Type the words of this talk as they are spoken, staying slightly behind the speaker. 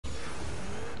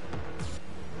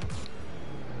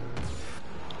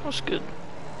That's good.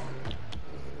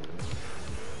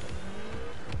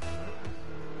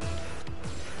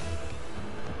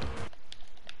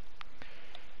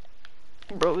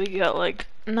 Bro, we got like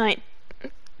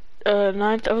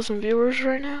 9,000 viewers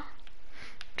right now.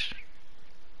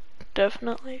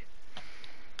 Definitely.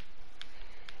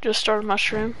 Just started my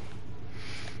stream.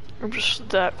 I'm just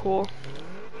that cool,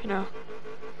 you know.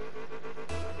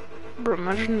 Bro,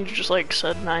 imagine you just like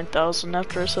said 9,000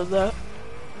 after I said that.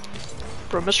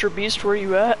 Bro, Mr. Beast, where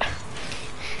you at?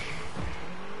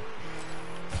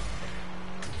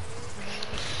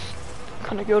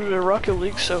 Kinda go to the Rocket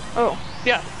League, so... Oh,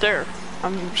 yeah, there.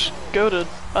 I'm just goated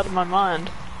out of my mind.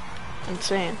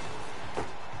 Insane.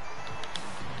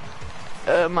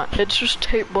 It's just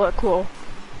Tate Blackwell.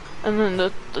 And then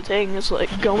the thing is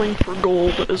like going for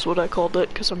gold is what I called it,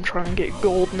 because I'm trying to get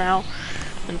gold now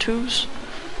in 2s.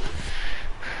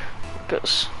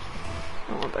 Because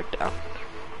I went back down.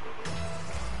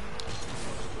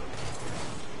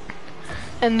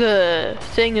 And the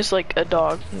thing is like a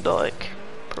dog, the like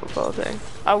profile thing.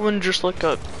 I wouldn't just look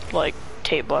up like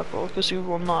Tate Blackwell, because you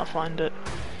will not find it.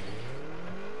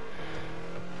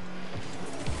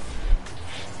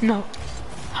 No.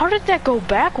 How did that go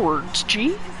backwards,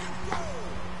 G?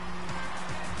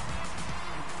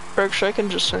 Or actually, I can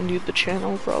just send you the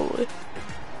channel, probably.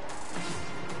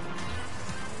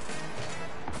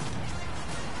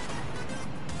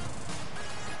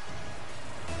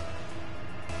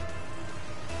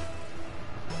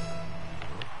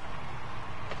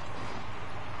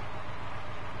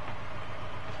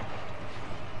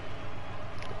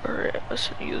 Alright, let's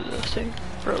send you the thing.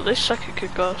 Bro, they suck at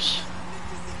kickoffs.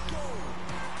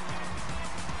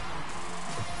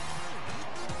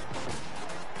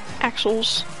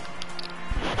 Axles.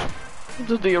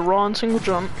 Did the Iran single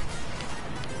jump.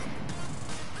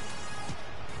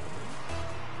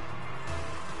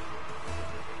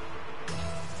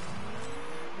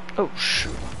 Oh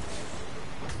shoot.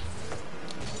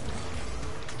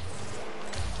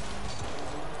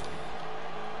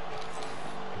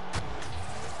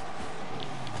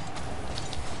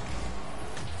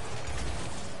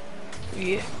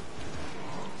 Yeah.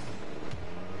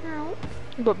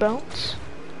 But bounce.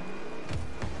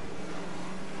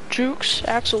 Jukes,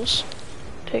 axles,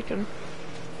 taken.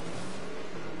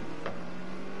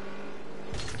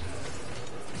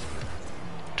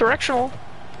 Directional,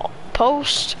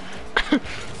 post.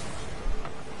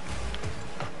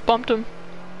 Bumped him.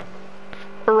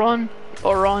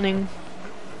 Running.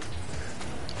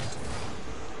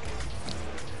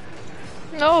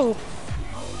 No.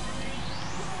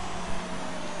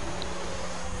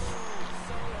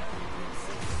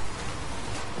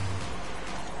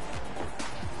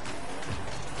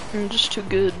 I'm just too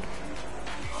good.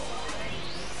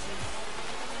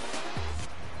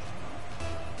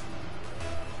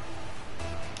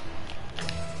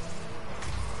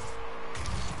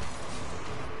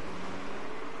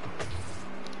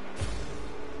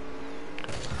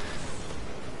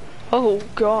 Oh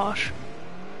gosh.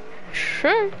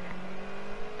 Sure.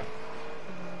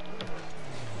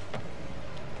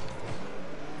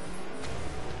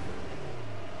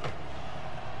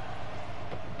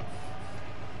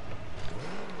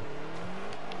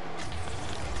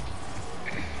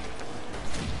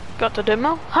 Got the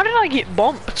demo? How did I get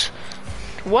bumped?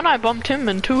 One, I bumped him,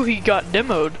 and two, he got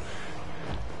demoed.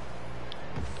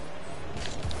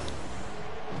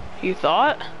 You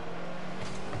thought?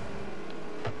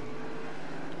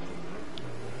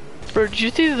 Bro, did you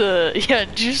see the... Yeah,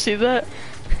 did you see that?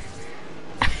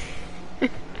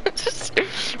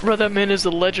 Bro, that man is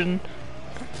a legend.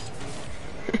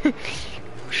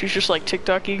 She's just like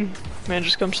TikToking. Man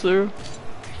just comes through.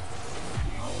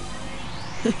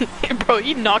 Bro,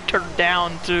 he knocked her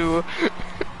down too.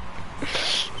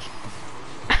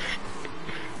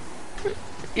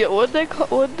 Yeah,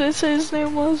 what'd they say his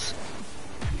name was?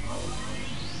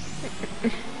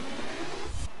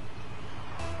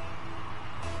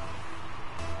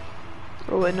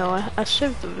 Oh wait, no, I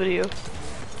saved the video.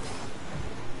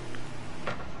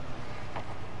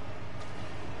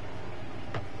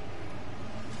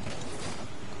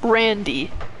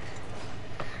 Randy.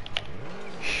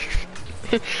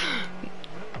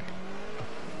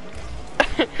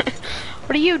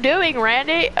 What are you doing,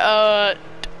 Randy?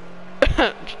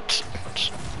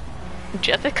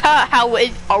 Jessica,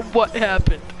 what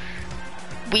happened?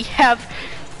 We have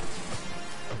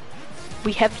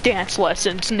dance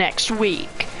lessons next week.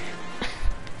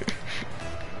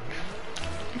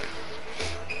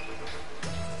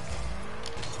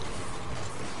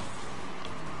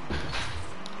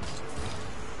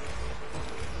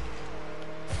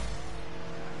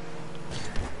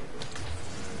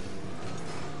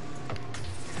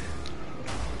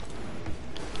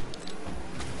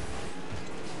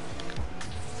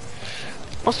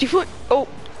 Musty foot. Oh,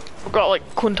 I got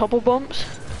like quintuple bumps.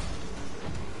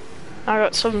 I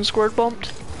got 7 squared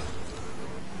bumped.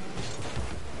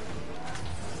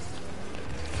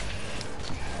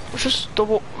 Just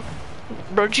double.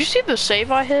 Bro, did you see the save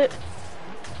I hit?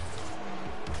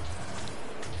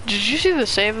 Did you see the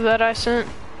save that I sent?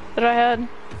 That I had?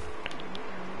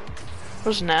 It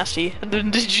was nasty. And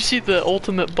then did you see the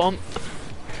ultimate bump?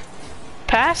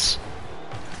 Pass?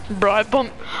 Bro, I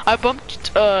bumped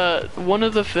one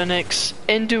of the Phoenix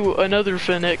into another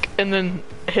Phoenix and then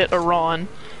hit Iran.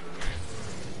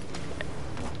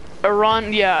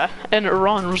 Iran, yeah, and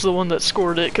Iran was the one that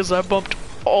scored it because I bumped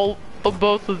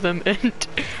both of them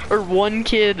or one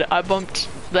kid. I bumped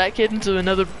that kid into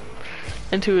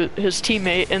his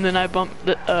teammate, and then I bumped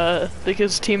the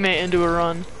kid's teammate into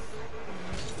Iran.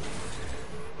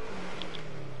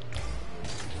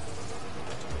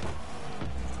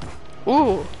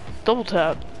 Ooh, double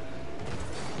tap.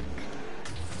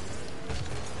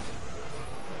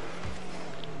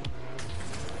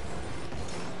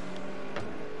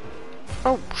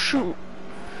 Oh, shoot.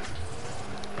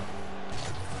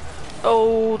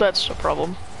 Oh, that's a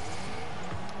problem.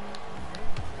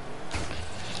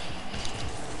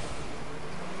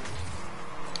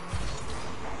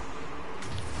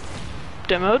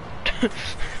 Demoed?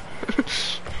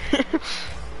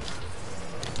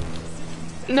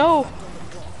 No!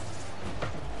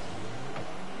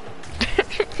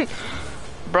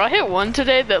 Bro, I hit one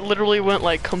today that literally went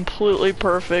like completely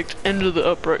perfect into the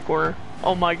upright corner.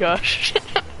 Oh my gosh.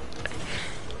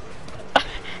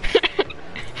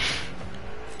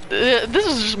 This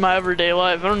is just my everyday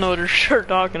life. I don't know what you're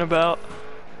talking about.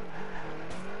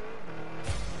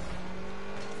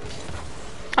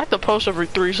 I have to post every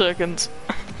 3 seconds.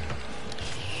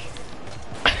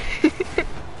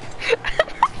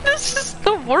 This is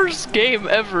the worst game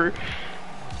ever.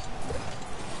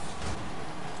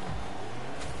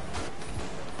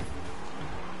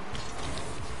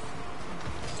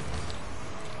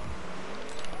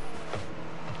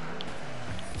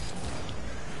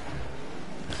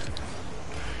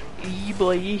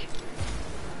 Boy.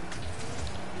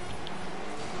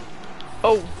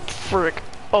 Oh, frick.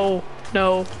 Oh,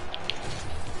 no.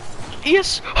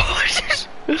 Yes!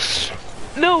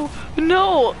 No,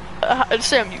 no!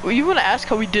 Sam, you wanna ask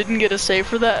how we didn't get a save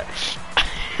for that?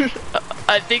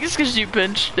 I think it's because you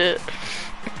benched it.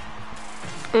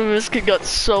 This kid got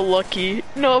so lucky.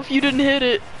 No, if you didn't hit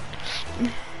it.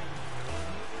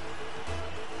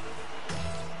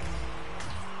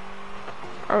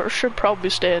 Or should probably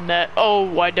stay in that.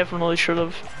 Oh, I definitely should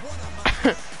have.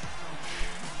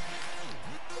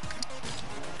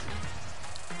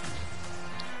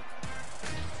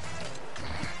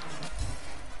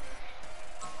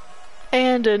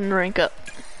 And didn't rank up.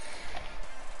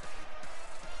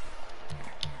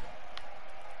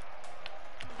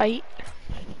 Aight.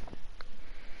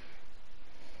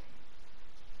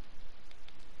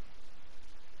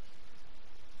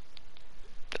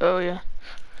 Oh yeah.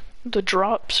 The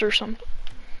drops or something.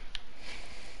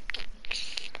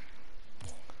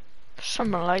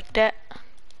 Something like that.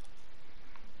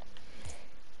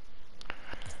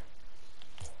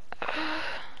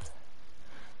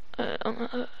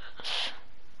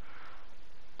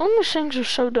 All these things are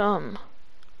so dumb.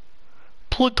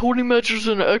 Play 20 matches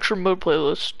in an extra mode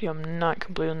playlist. Yeah, I'm not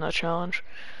completing that challenge.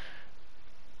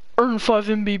 Earn 5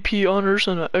 MVP honors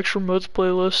in an extra modes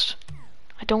playlist.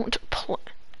 I don't play.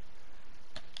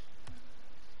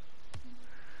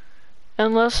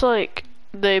 Unless, like,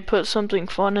 they put something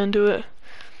fun into it.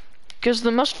 Because the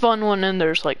most fun one in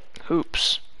there is, like,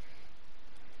 hoops.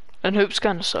 And hoops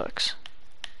kind of sucks.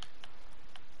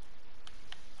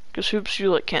 Because hoops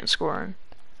you, like, can't score in.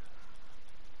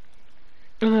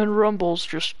 And then Rumble's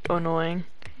just annoying.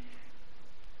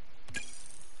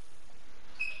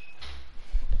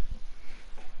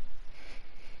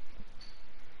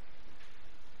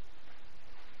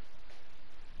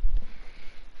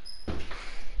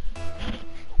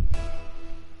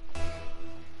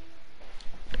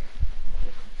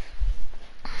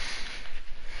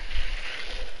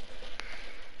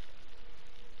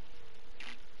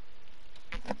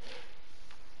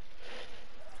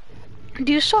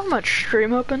 Do you saw how much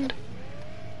stream opened?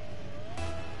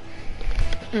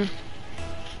 I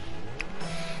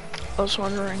was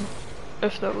wondering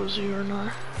if that was you or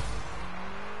not.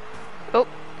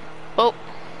 Oh,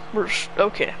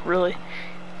 okay, really?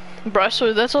 Bro,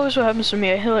 so that's always what happens to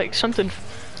me. I hit like something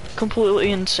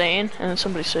completely insane and then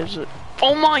somebody saves it.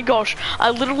 Oh my gosh,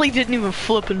 I literally didn't even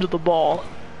flip into the ball.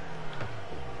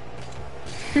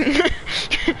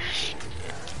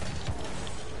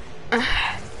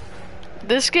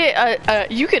 This game,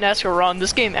 you can ask Ron,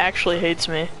 this game actually hates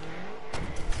me.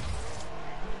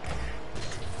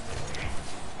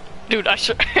 Dude, I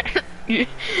swear.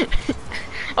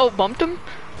 Oh, bumped him?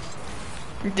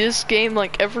 This game,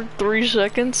 like, every 3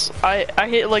 seconds, I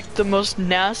hit, like, the most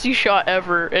nasty shot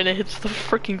ever, and it hits the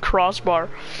freaking crossbar.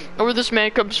 Or this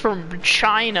man comes from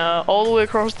China all the way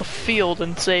across the field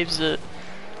and saves it.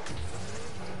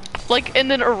 Like,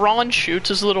 and then Iran shoots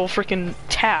his little freaking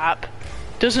tap.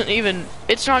 Doesn't even,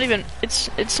 it's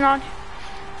not,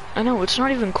 I know, it's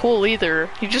not even cool either.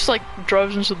 He just, like,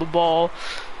 drives into the ball.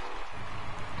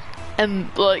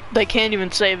 And, like, they can't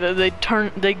even save it.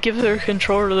 They give their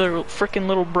controller to their freaking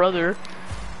little brother.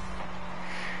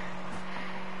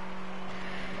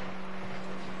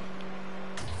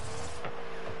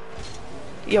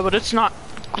 Yeah, but it's not,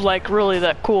 like, really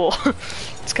that cool.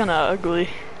 It's kinda ugly.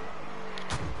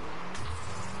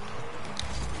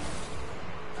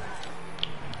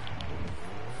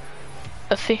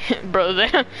 Bro, they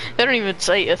don't even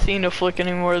say Athena Flick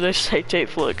anymore, they say Tate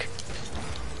Flick.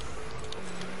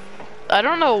 I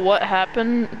don't know what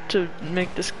happened to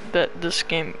make this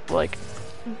game, like,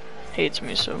 hates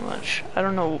me so much. I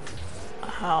don't know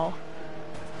how.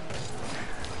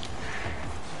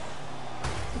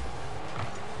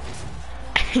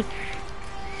 I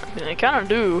mean, I kinda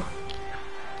do.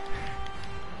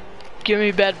 Give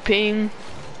me bad ping.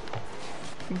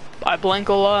 I blank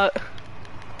a lot.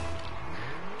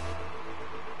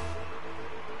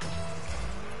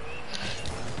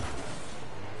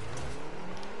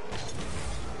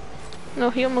 No,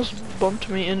 he almost bumped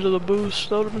me into the boost.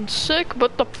 That would have been sick,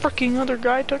 but the freaking other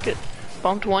guy took it.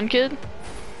 Bumped one kid.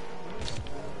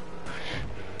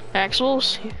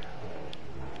 Axels.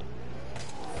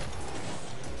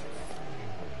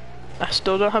 I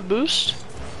still don't have boost.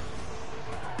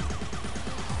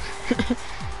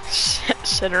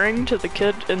 Centering to the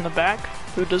kid in the back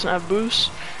who doesn't have boost.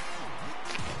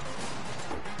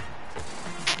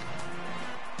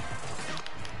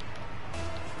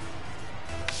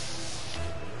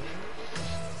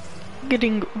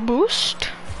 Getting boost.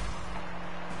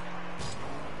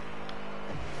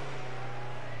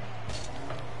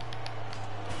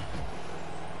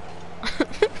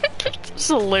 It's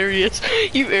hilarious.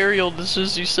 You aerialed as soon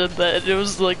as you said that. It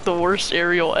was like the worst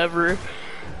aerial ever.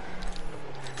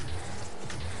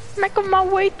 Making my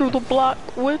way through the block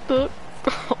with the.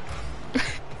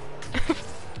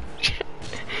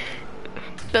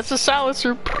 That's a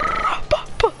silencer.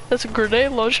 That's a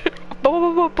grenade launcher.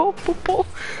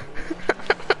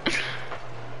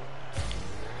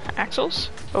 Axels?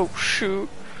 Oh shoot.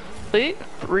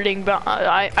 Reading about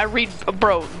I read,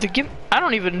 bro, I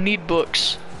don't even need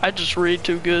books. I just read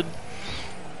too good.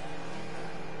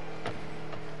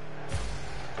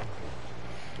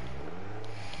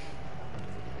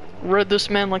 Read this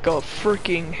man like a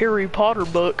freaking Harry Potter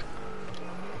book.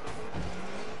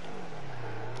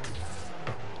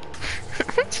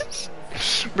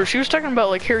 Bro, she was talking about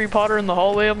like Harry Potter in the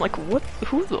hallway. I'm like, what?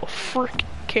 Who the frick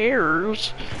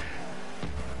cares?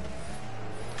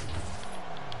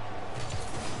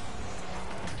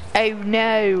 Oh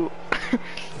no.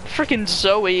 Freaking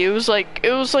Zoe. It was like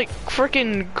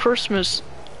freaking Christmas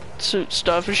suit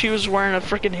stuff, and she was wearing a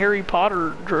freaking Harry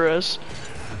Potter dress.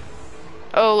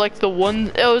 Oh, like the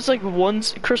one. Oh, it was like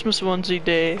Christmas onesie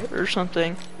day or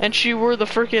something, and she wore the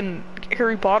freaking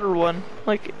Harry Potter one.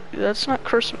 Like, that's not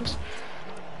Christmas.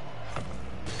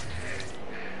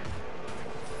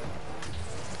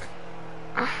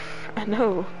 I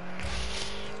know.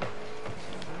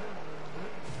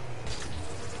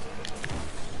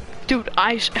 Dude,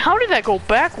 how did that go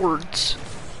backwards?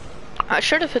 I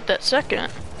should have hit that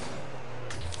second.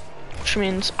 Which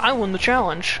means I won the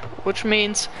challenge. Which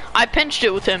means I pinched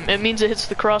it with him. It means it hits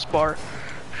the crossbar.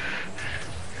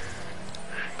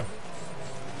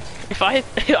 If I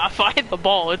hit the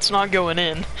ball, it's not going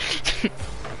in.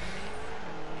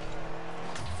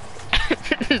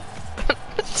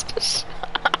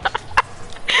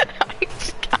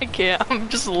 I can't. I'm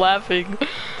just laughing.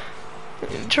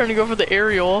 I'm trying to go for the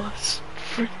aerial.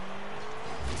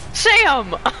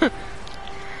 Sam!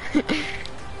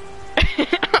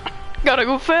 Gotta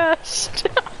go fast.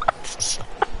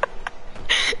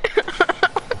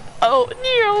 Oh,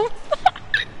 no.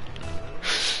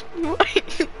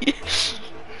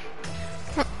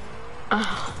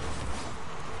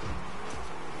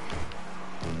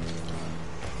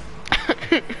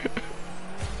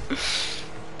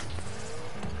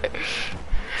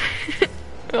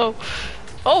 Oh.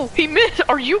 Oh, he missed.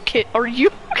 Are you kidding? Are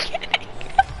you kidding?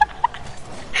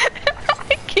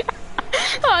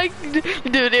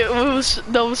 Dude,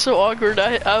 that was so awkward.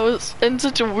 I was in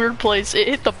such a weird place. It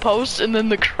hit the post and then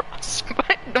the crossbar.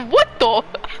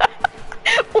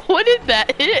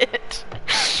 hit.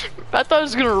 I thought it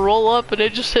was gonna roll up and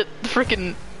it just hit the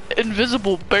freaking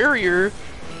invisible barrier.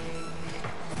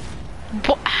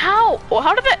 But how?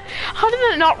 How did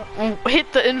that not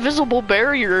hit the invisible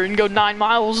barrier and go 9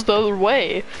 miles the other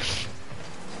way?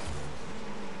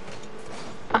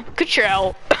 Good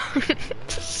shout.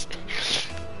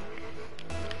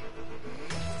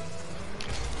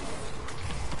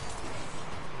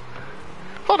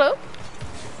 Hold up.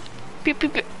 Beep,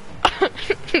 beep, beep.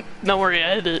 Don't worry,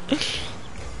 I hit it.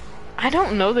 I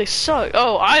don't know, they suck.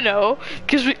 Oh, I know,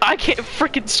 because I can't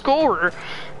freaking score.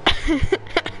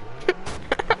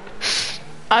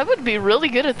 I would be really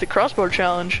good at the crossbar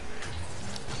challenge.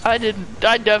 I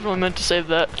definitely meant to save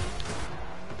that.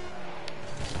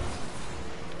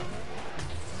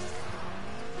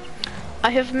 I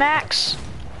have max.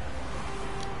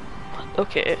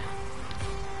 Okay.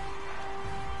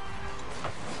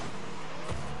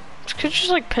 Could just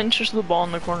like pinches the ball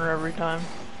in the corner every time.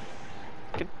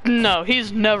 No,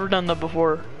 he's never done that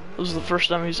before. This is the first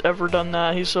time he's ever done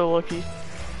that. He's so lucky.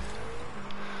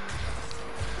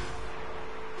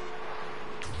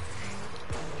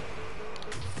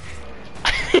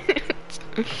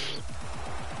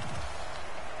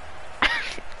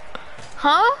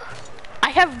 Huh? I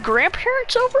have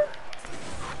grandparents over?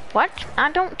 What?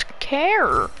 I don't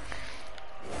care.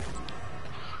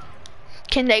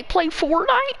 Can they play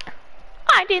Fortnite?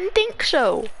 I didn't think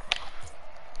so.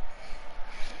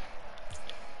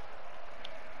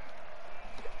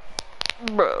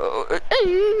 Bro.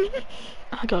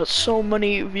 I got so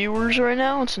many viewers right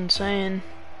now, it's insane.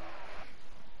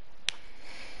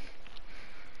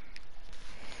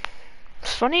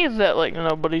 It's funny that like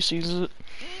nobody sees it.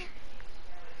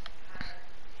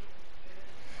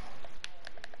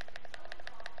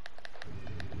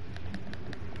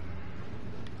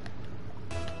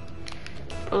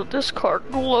 Oh, this car,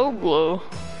 Glow Glow.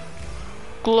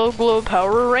 Glow Glow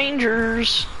Power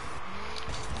Rangers.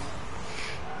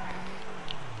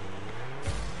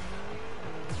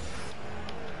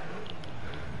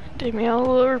 Damian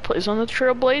Lillard plays on the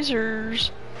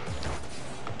Trailblazers.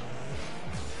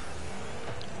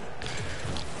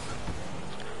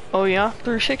 Oh yeah,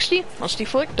 360, musty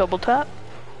flick, double tap.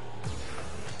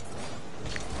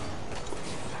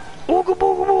 Booga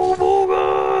booga booga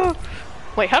booga!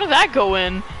 Wait, how did that go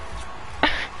in?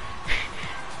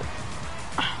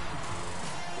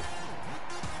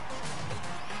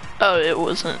 Oh, it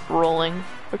wasn't rolling.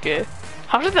 Okay.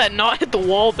 How did that not hit the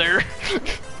wall there?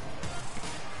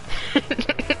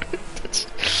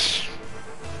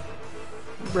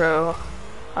 Bro,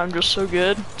 I'm just so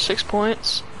good. 6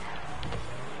 points.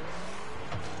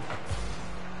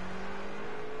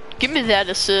 Give me that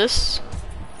assist.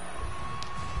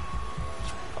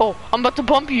 Oh, I'm about to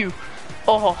bump you.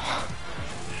 Oh.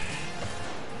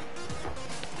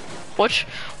 Watch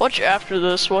after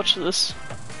this. Watch this.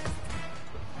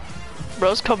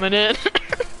 Bro's coming in.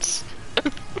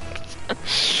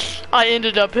 I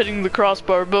ended up hitting the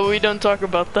crossbar, but we don't talk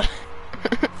about that.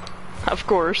 Of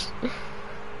course.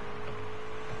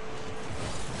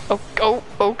 Oh,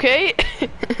 okay.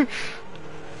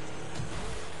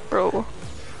 Bro,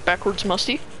 backwards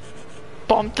musty.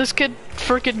 Bumped this kid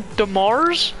freaking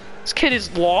DeMars. This kid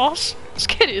is lost. This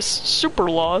kid is super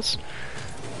lost.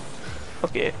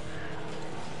 Okay.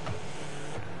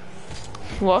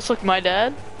 Lost like my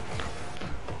dad.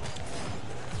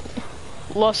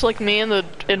 Lost like me in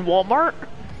Walmart.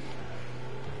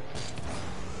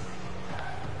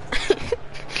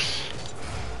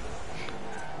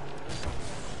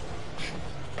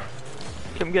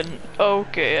 I'm getting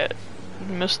okay. I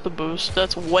missed the boost.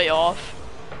 That's way off.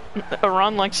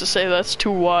 Aron likes to say that's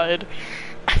too wide.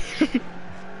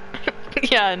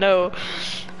 Yeah, I know.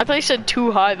 I thought he said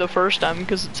too high the first time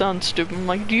because it sounds stupid. I'm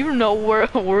like, do you know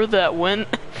where that went?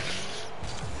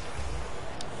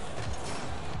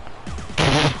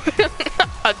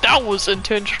 That was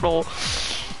intentional.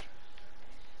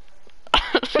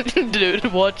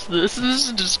 Dude, watch this. This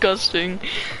is disgusting.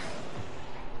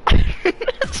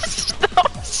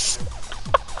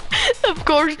 Of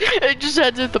course, it just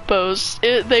had to hit the post.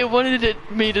 They wanted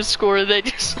me to score. They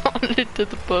just wanted it to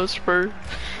the post first.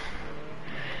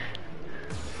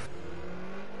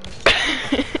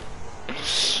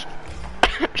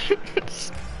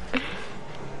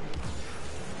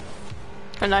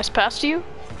 A nice pass to you.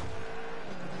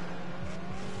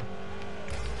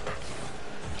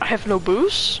 I have no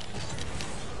boost.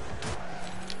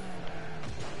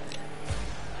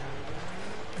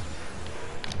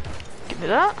 Give me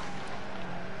that.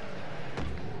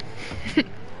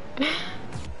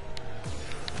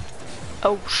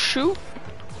 Oh shoot.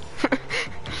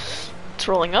 It's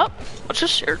rolling up. What's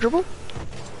this, air dribble?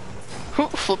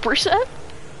 Flip reset?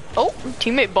 Oh,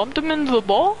 teammate bumped him into the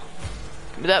ball.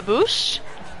 Give me that boost.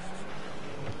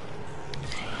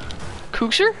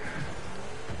 Kookser?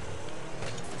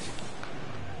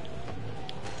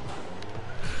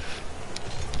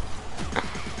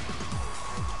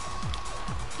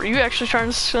 Are you actually trying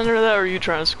to center that, or are you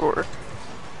trying to score?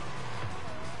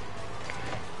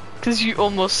 Cause you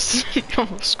almost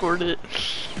scored it.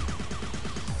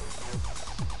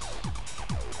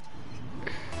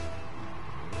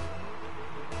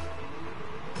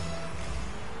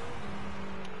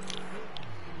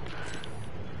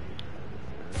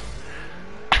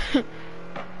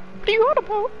 What are you on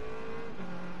about?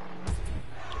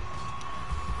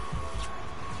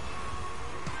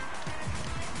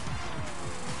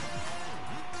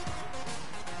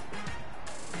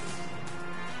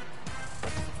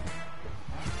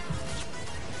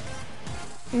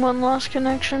 One lost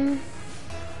connection.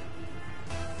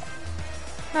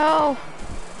 No.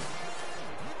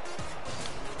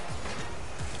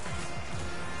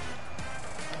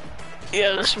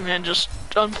 Yeah, this man just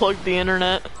unplugged the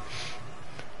internet.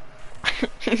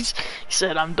 He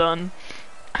said, I'm done.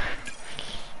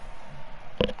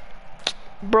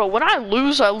 Bro, when I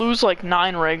lose like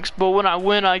 9 ranks, but when I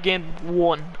win, I gain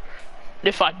 1.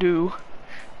 If I do.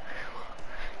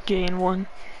 Gain 1.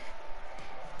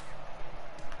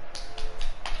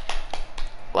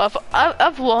 Well,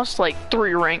 I've lost like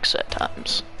 3 ranks at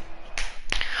times.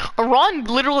 Ron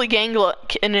literally gained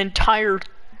like an entire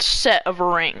set of a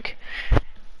rank.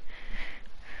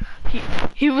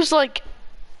 He was like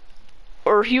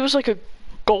a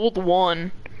gold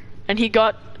 1, and he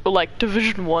got like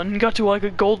division 1. He got to like a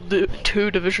gold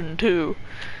 2 division 2,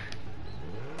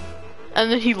 and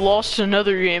then he lost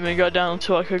another game and got down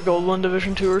to like a gold 1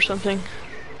 division 2 or something.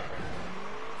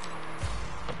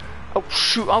 Oh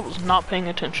shoot, I was not paying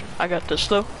attention. I got this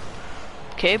though.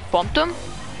 Okay, bumped him.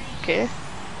 Okay.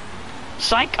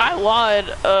 Psych, I lied.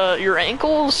 Your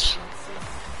ankles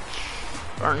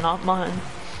are not mine.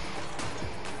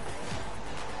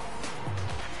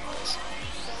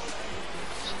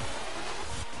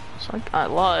 Psych, I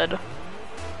lied.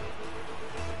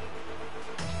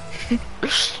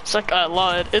 Psych, I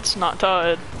lied. It's not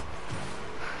tied.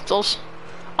 It's also,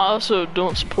 I also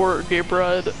don't support gay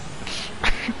pride.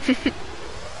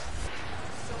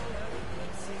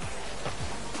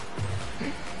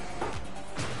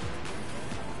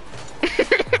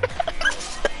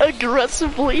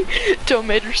 Aggressively,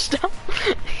 tomato style.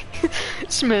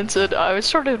 This man said, I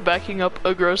started backing up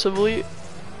aggressively.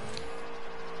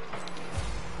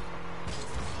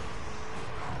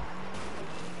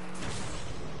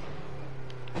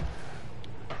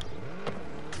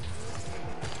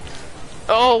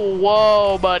 Oh,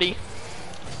 whoa, buddy.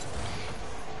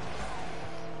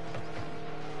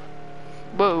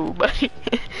 Whoa, buddy.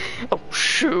 Oh,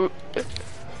 shoot.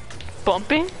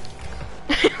 Bumping?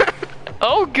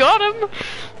 Oh, got him!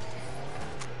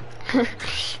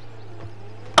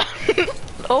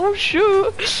 Oh,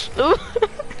 shoot.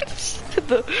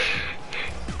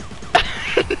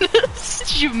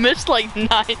 You missed like 9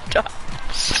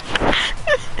 times.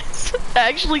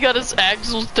 Actually got his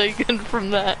axles taken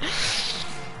from that.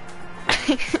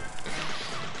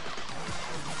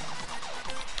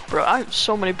 Bro, I have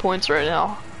so many points right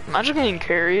now. Imagine getting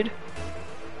carried.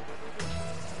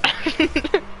 You're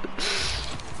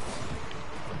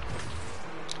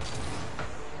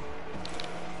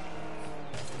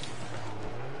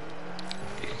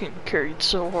getting carried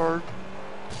so hard.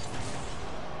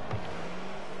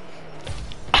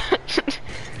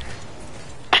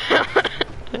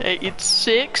 Hey, it's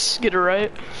 6. Get it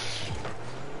right.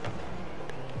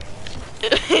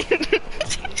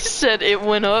 He said it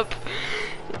went up.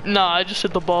 Nah, I just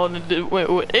hit the ball and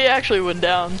it actually went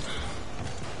down.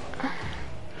 I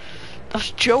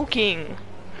was joking.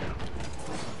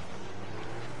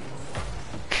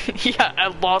 Yeah, I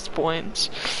lost points.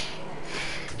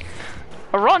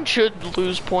 Ron should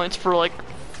lose points for like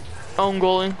own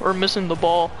goaling or missing the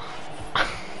ball.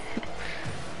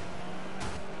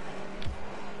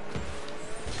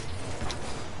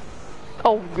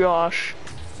 Oh gosh,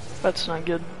 that's not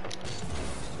good.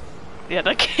 Yeah,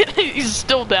 that kid, he's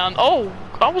still down. Oh,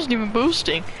 I wasn't even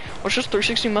boosting. Was just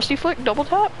 360 musty flick, double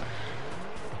tap?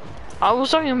 I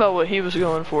was talking about what he was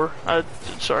going for.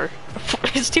 Sorry.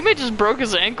 His teammate just broke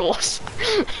his ankles.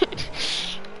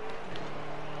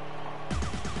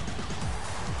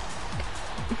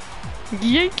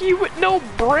 Yankee with no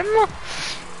brim?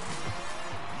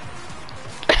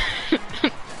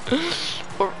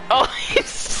 Oh,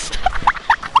 he's...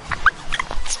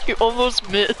 You almost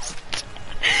missed.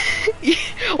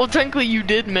 Well, technically you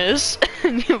did miss,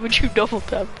 but you double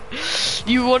tapped.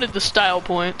 You wanted the style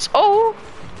points. Oh,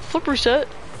 flip reset.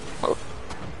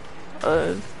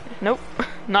 Nope,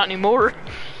 not anymore.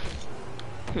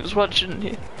 He was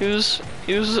watching. He was.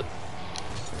 It's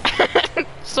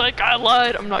like I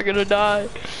lied. I'm not gonna die.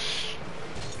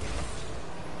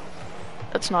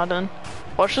 That's not done.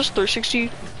 Watch this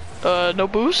 360. No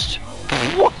boost.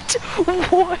 What?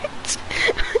 What?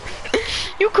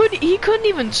 He couldn't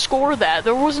even score that.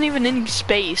 There wasn't even any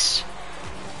space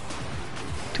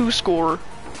to score.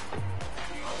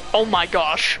 Oh my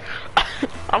gosh.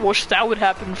 I wish that would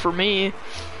happen for me.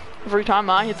 Every time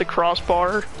I hit the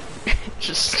crossbar,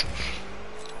 just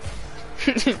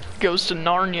goes to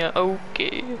Narnia.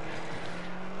 Okay.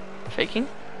 Faking.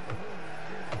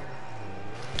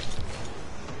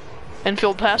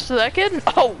 Infield pass to that kid?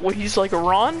 Oh, well, he's like a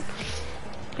Ron?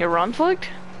 Yeah, Ron flicked?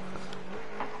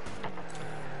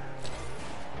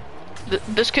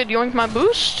 This kid yoinked my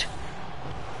boost?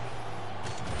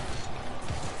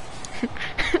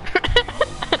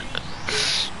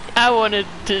 I wanted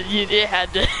to, it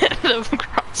had to hit the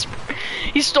crossbar.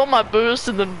 He stole my boost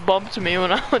and then bumped me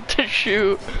when I went to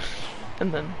shoot.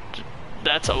 And then,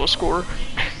 that's how I score.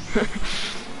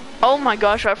 Oh my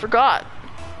gosh, I forgot.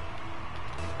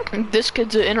 This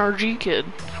kid's an NRG kid.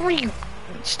 How are you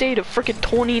stayed at frickin'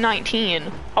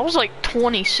 2019? I was like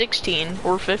 2016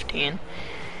 or 15.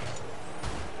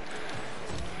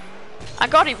 I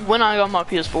got it when I got my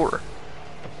PS4.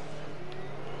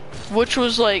 Which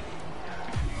was like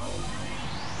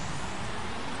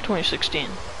 2016.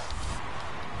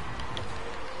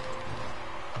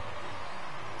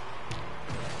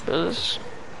 Cause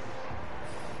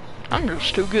I'm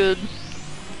just too good.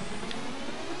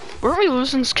 Weren't we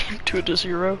losing this game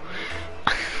 2-0?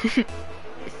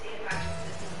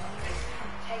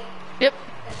 Yep.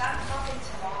 If I'm talking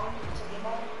to mom,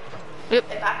 Yep.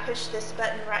 if I push this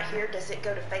button right here, does it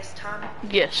go to FaceTime?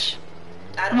 Yes.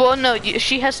 Well, no,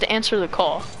 she has to answer the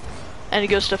call, and it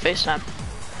goes to FaceTime.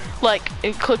 Like,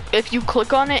 if you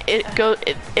click on it,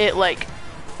 it like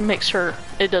makes her,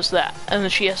 it does that, and then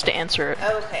she has to answer it.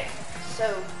 Oh, okay.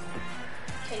 So,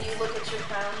 can you look at your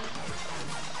phone?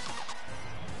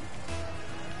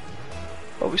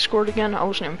 Oh, we scored again? I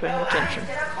wasn't even paying attention.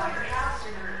 Did I call your house or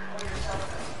your cell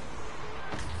phone?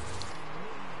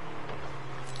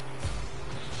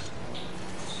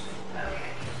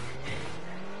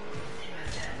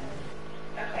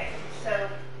 Okay, so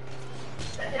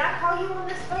did I call you on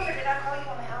this phone or did I call you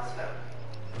on the house phone?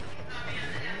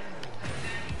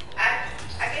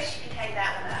 I guess you can hang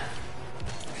that one up.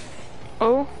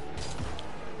 Oh.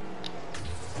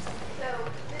 So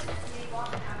this is me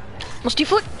walking out of that. Musty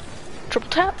foot. Triple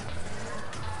tap.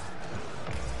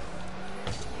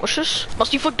 What's this?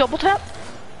 Musty foot double tap.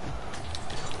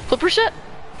 Flip reset.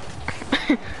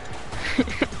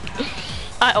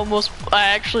 I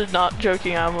actually not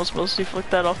joking, I almost mostly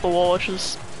flicked that off the wall,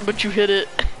 but you hit it.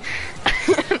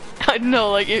 I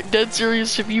know, like, dead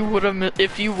serious, if you wouldn't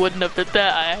have hit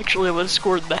that, I actually would have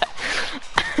scored that.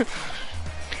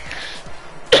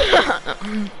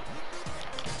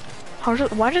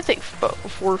 Why did they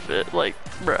forfeit? Like,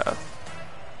 bruh.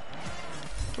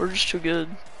 We're just too good.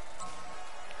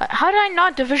 How did I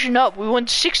not division up? We went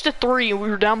 6-3 and we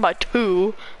were down by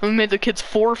 2, and we made the kids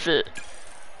forfeit.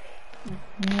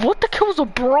 What the hell was a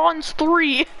bronze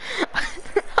 3?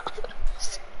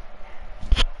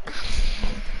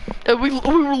 And we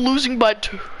were losing by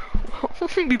 2.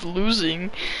 What are we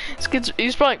losing? This kid's,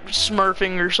 he's probably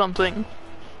smurfing or something.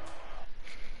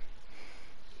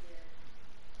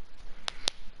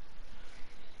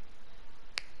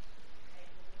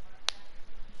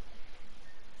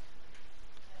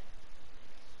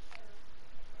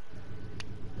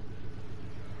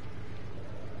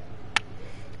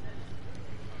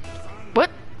 What?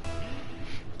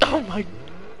 Oh my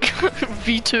god,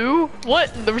 V2?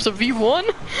 What? There was a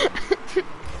V1?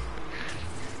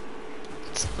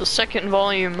 It's the second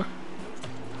volume.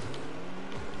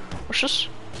 What's this?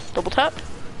 Double tap?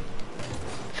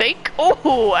 Fake?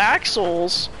 Oh,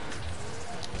 axles!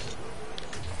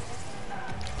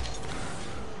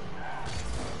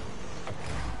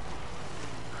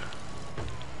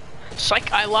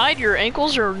 Psych, I lied, your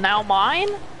ankles are now mine?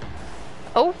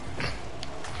 Oh.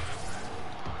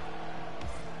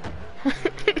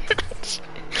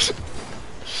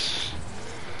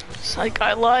 Psych,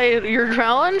 I lied, your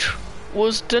challenge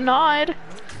was denied.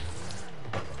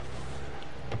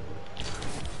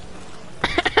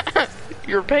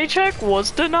 Your paycheck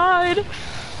was denied.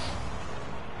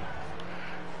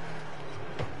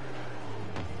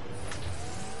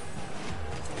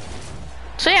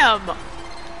 Sam!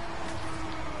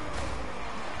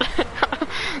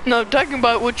 No, talking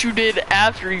about what you did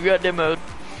after you got demoed.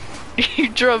 You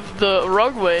drove the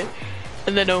wrong way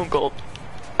and then own gold.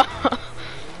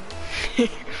 It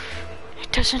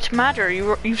doesn't matter.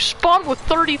 You spawned with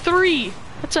 33.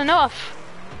 That's enough.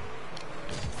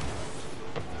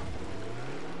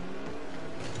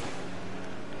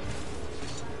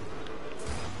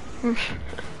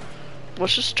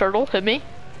 What's this turtle? Hit me?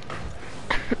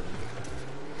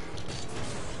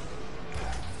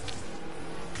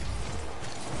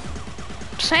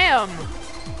 Sam!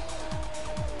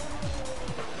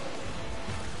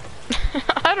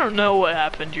 I don't know what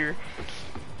happened here.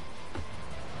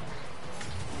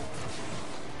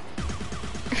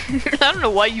 I don't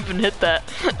know why you even hit that.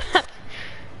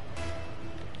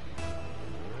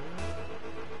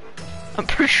 I'm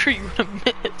pretty sure you would have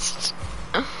missed.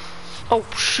 Oh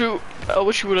shoot, I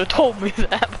wish you would have told me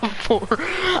that before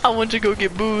I went to go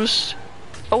get boost.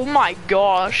 Oh my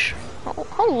gosh.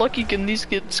 How lucky can these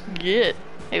kids get?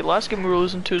 Hey, last game we were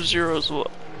losing 2-0 as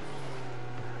well.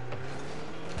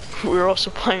 We were also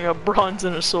playing a bronze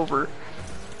and a silver.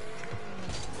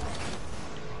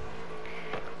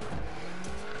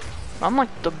 I'm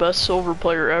like the best silver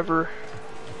player ever.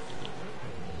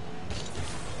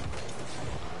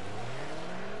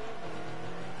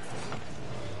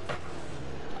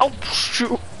 Oh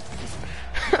shoot!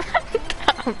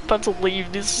 I'm about to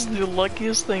leave. This is the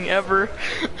luckiest thing ever.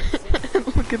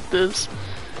 Look at this.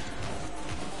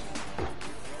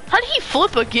 How did he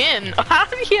flip again? How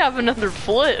did he have another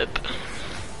flip?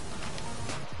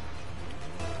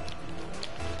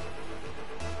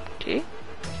 Okay.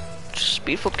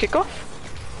 Speed flip kickoff.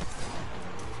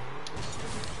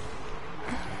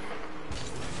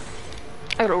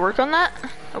 I gotta work on that.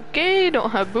 Okay, don't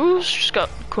have boost, just got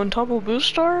quintuple boost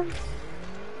star.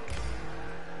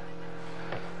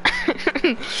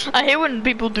 I hate when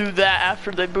people do that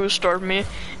after they boost starve me.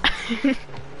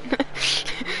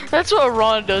 That's what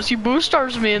Ron does. He boost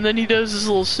stars me and then he does this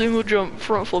little single jump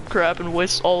front flip crap and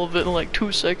wastes all of it in like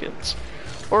 2 seconds.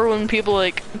 Or when people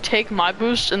like take my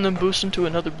boost and then boost into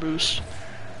another boost.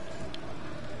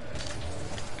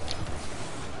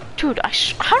 Dude,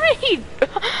 how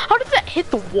did that hit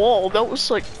the wall? That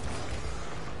was like...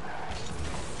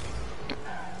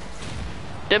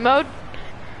 Demo?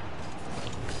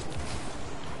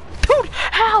 Dude,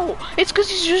 how? It's because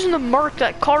he's using the Merc.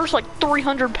 That car's like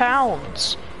 300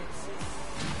 pounds.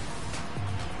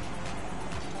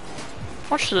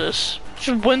 Watch this.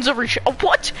 Just wins every shot. Oh,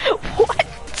 what?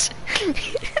 What?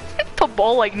 Hit the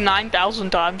ball like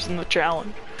 9,000 times in the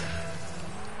challenge.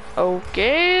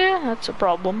 Okay, that's a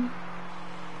problem.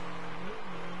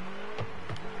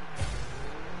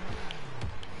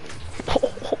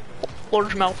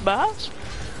 Largemouth bass.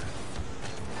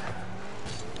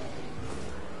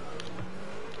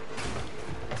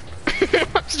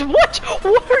 What?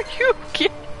 What are you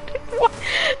getting? What?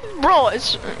 Bro,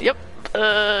 it's... Yep.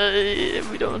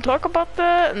 We don't talk about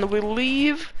that, and then we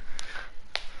leave.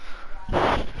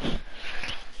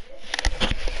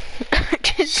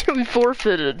 We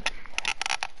forfeited.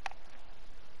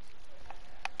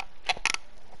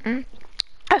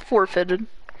 I forfeited.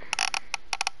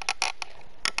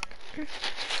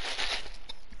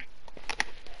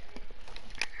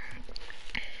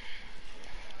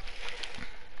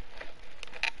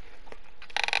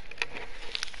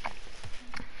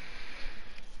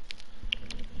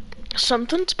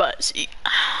 Something spicy.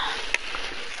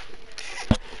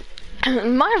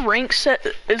 My rank set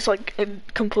is like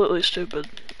completely stupid.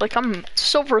 Like I'm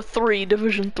silver 3,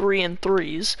 division 3 and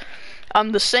 3s.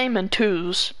 I'm the same in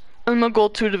 2s. I'm a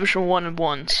gold 2, division 1 and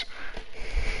 1s.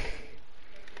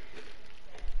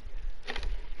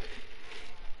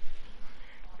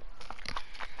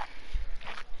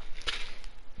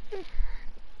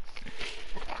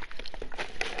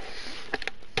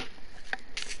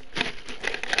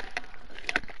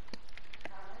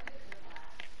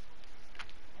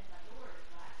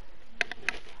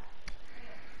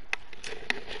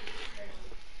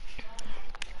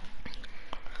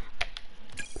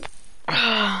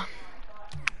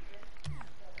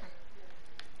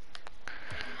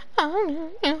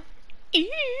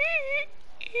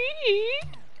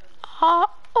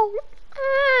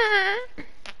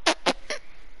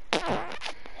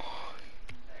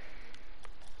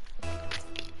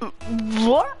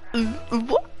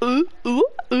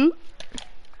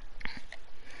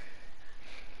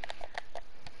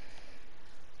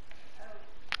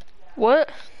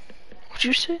 What? What'd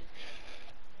you say?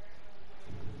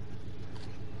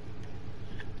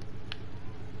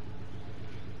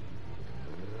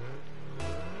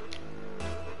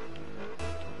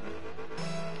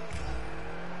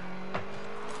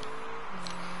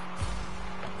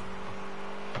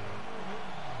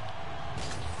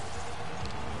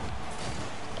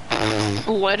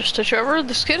 Lightest touch ever.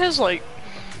 This kid has like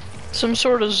some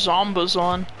sort of zombies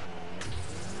on.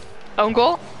 Own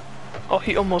goal? Oh,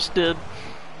 he almost did.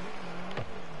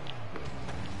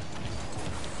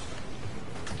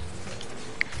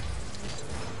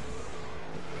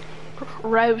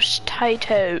 Roast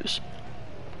potatoes.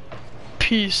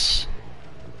 Peace.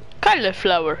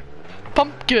 Cauliflower.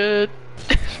 Pumpkin.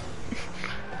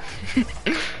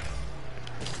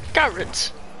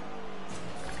 Carrots.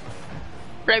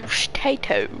 Roast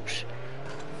potatoes.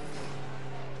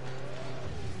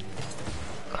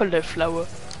 Cauliflower.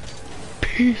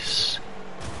 Peace.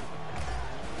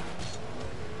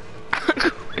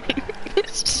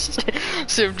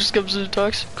 Sam just comes in and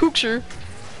talks. Cookser.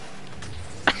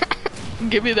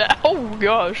 Give me that. Oh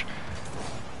gosh.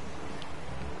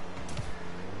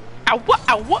 Ow what?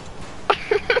 Ow what?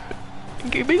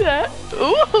 Give me that.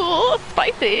 Ooh,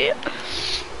 spicy.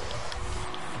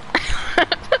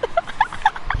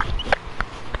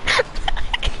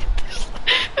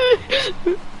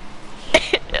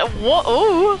 What?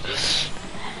 Ooh.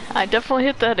 I definitely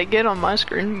hit that again on my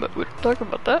screen, but we can talk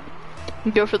about that.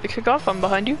 Go for the kickoff. I'm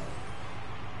behind you.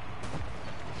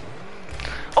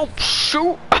 Oh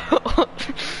shoot!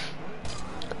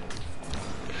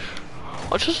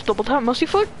 What's this? Double tap musty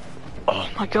foot? Oh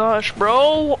my gosh,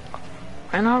 bro!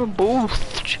 Ran out of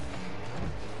boost.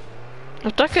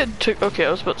 If that kid took, okay,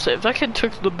 I was about to say, if that kid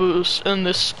took the boost in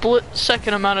this split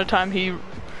second amount of time he.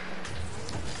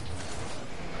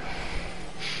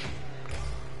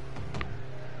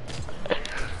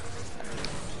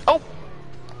 Oh!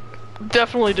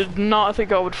 Definitely did not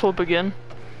think I would flip again.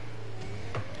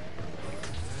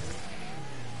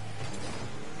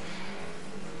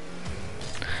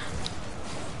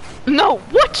 No,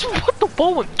 what? What, the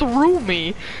ball went through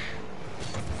me?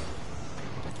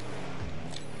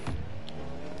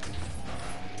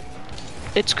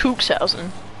 It's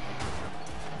Kookshausen.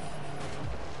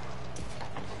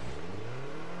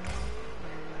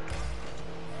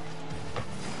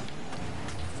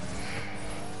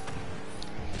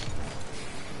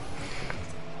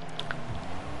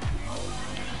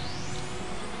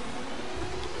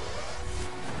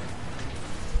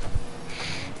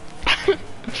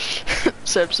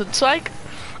 Simpson, psych.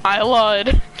 I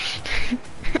lied.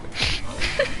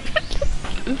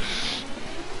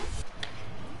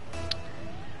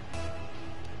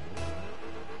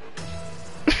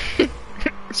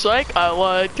 Psych, I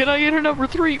lied. Can I get her number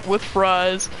 3 with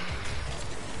fries?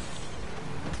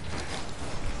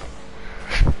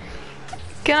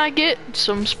 Can I get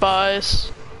some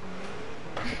spice?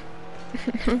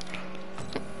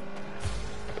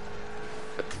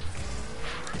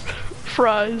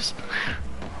 Fries.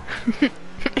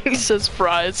 He says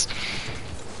fries.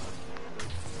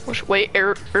 Wait,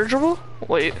 eligible?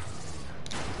 Wait.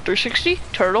 360?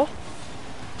 Turtle?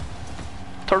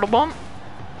 Turtle bump?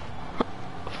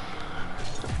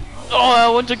 Oh, I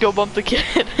went to go bump the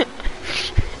kid.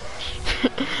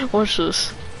 Watch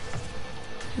this.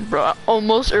 Bro,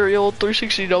 almost aerial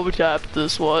 360 double tap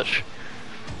this, watch.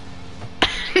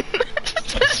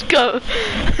 Just go.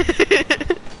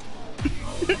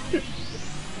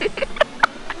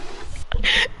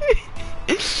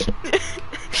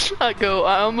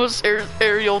 I almost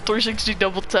aerial 360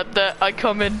 double tap that. I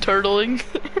come in turtling.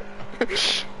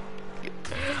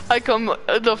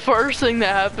 The first thing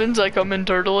that happens, I come in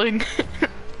turtling.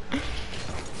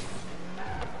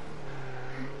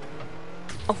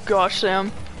 Oh gosh,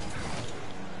 Sam.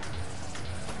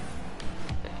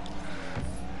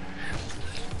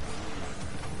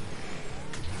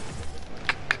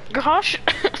 Gosh.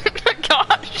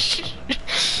 Gosh.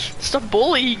 Stop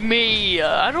bullying me.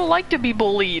 I don't like to be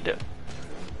bullied.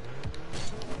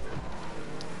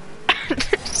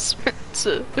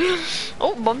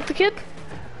 Oh, bump the kid.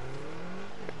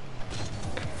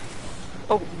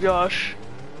 Oh gosh.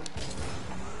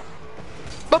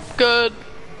 Bump good.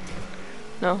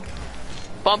 No.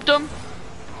 Bumped him.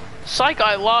 Psych,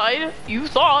 I lied. You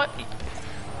thought.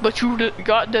 But you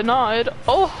got denied.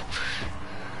 Oh.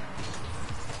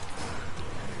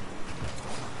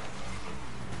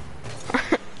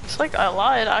 It's like I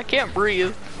lied. I can't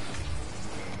breathe.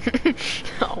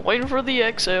 I'm waiting for the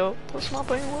exhale. That's not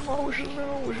being what my wishes are.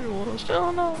 I wish it was.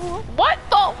 Still no. What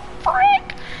the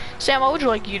frick? Sam, I would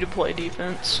like you to play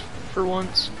defense for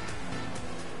once.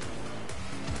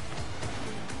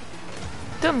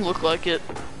 Doesn't look like it.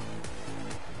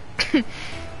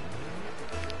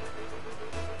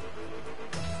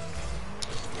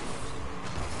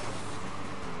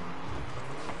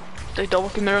 They double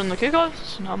commit on the kickoff.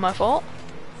 It's not my fault.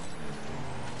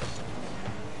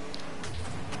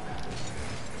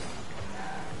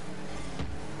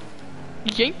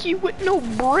 Yankee with no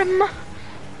brim.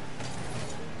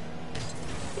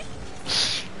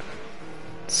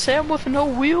 Sam with no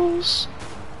wheels?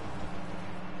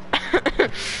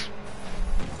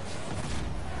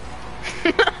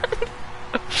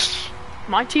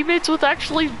 My teammates with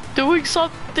actually doing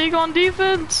something on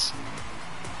defense?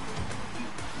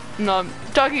 No, I'm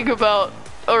talking about,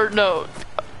 or no,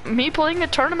 me playing a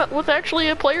tournament with actually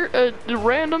a player, a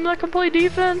random that can play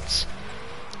defense?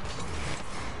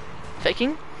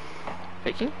 Faking?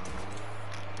 Faking?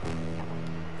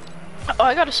 Oh,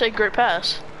 I gotta say, great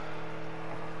pass.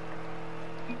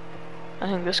 I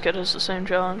think this kid has the same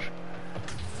challenge.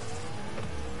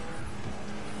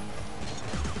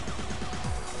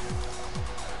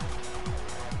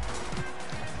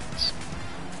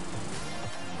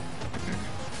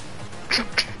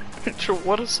 Sure,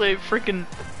 what to say, freaking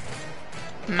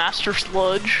Master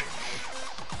Sludge.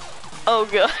 Oh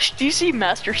gosh, do you see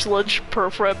Master Sludge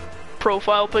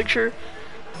profile picture?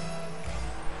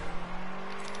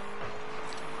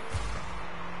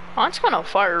 Mine's kind of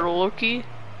fire, Loki.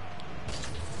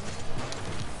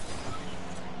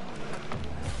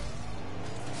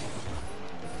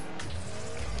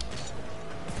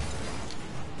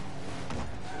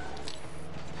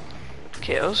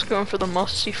 Okay, I was going for the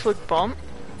must-see flick bump,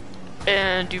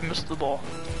 and you missed the ball.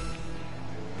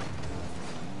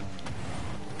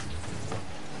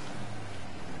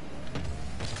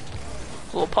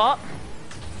 Little pop.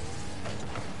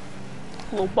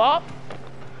 Little bop.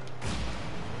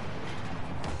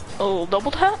 A little double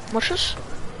tap, mushes.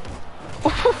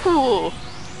 Ooh.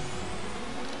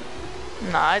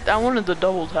 Nah, I wanted the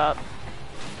double tap.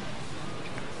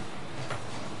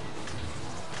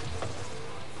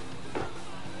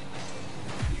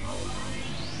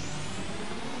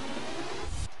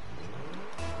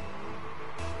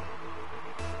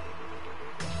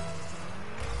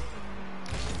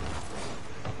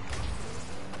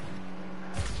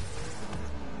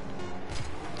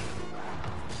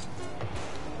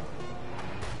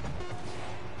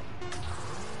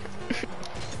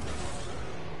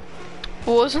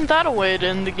 Wasn't that a way to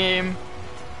end the game?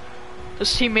 His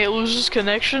teammate loses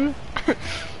connection?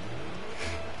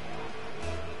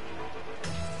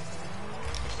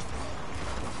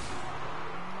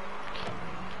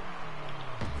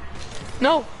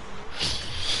 No!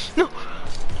 No!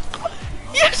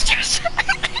 Yes,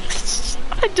 yes!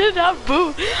 I did have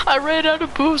boost! I ran out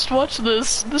of boost, watch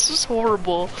this. This is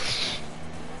horrible.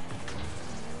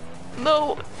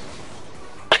 No!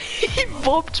 He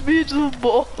bumped me into the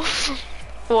ball.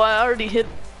 Well, I already hit.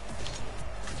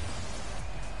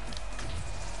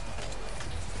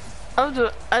 I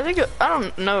think, I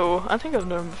don't know. I think I've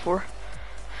done it before.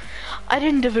 I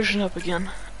didn't division up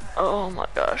again. Oh my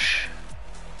gosh.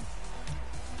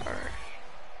 Alright.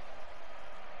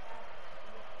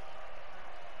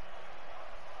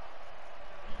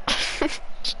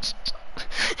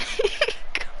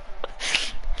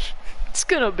 It's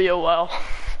gonna be a while.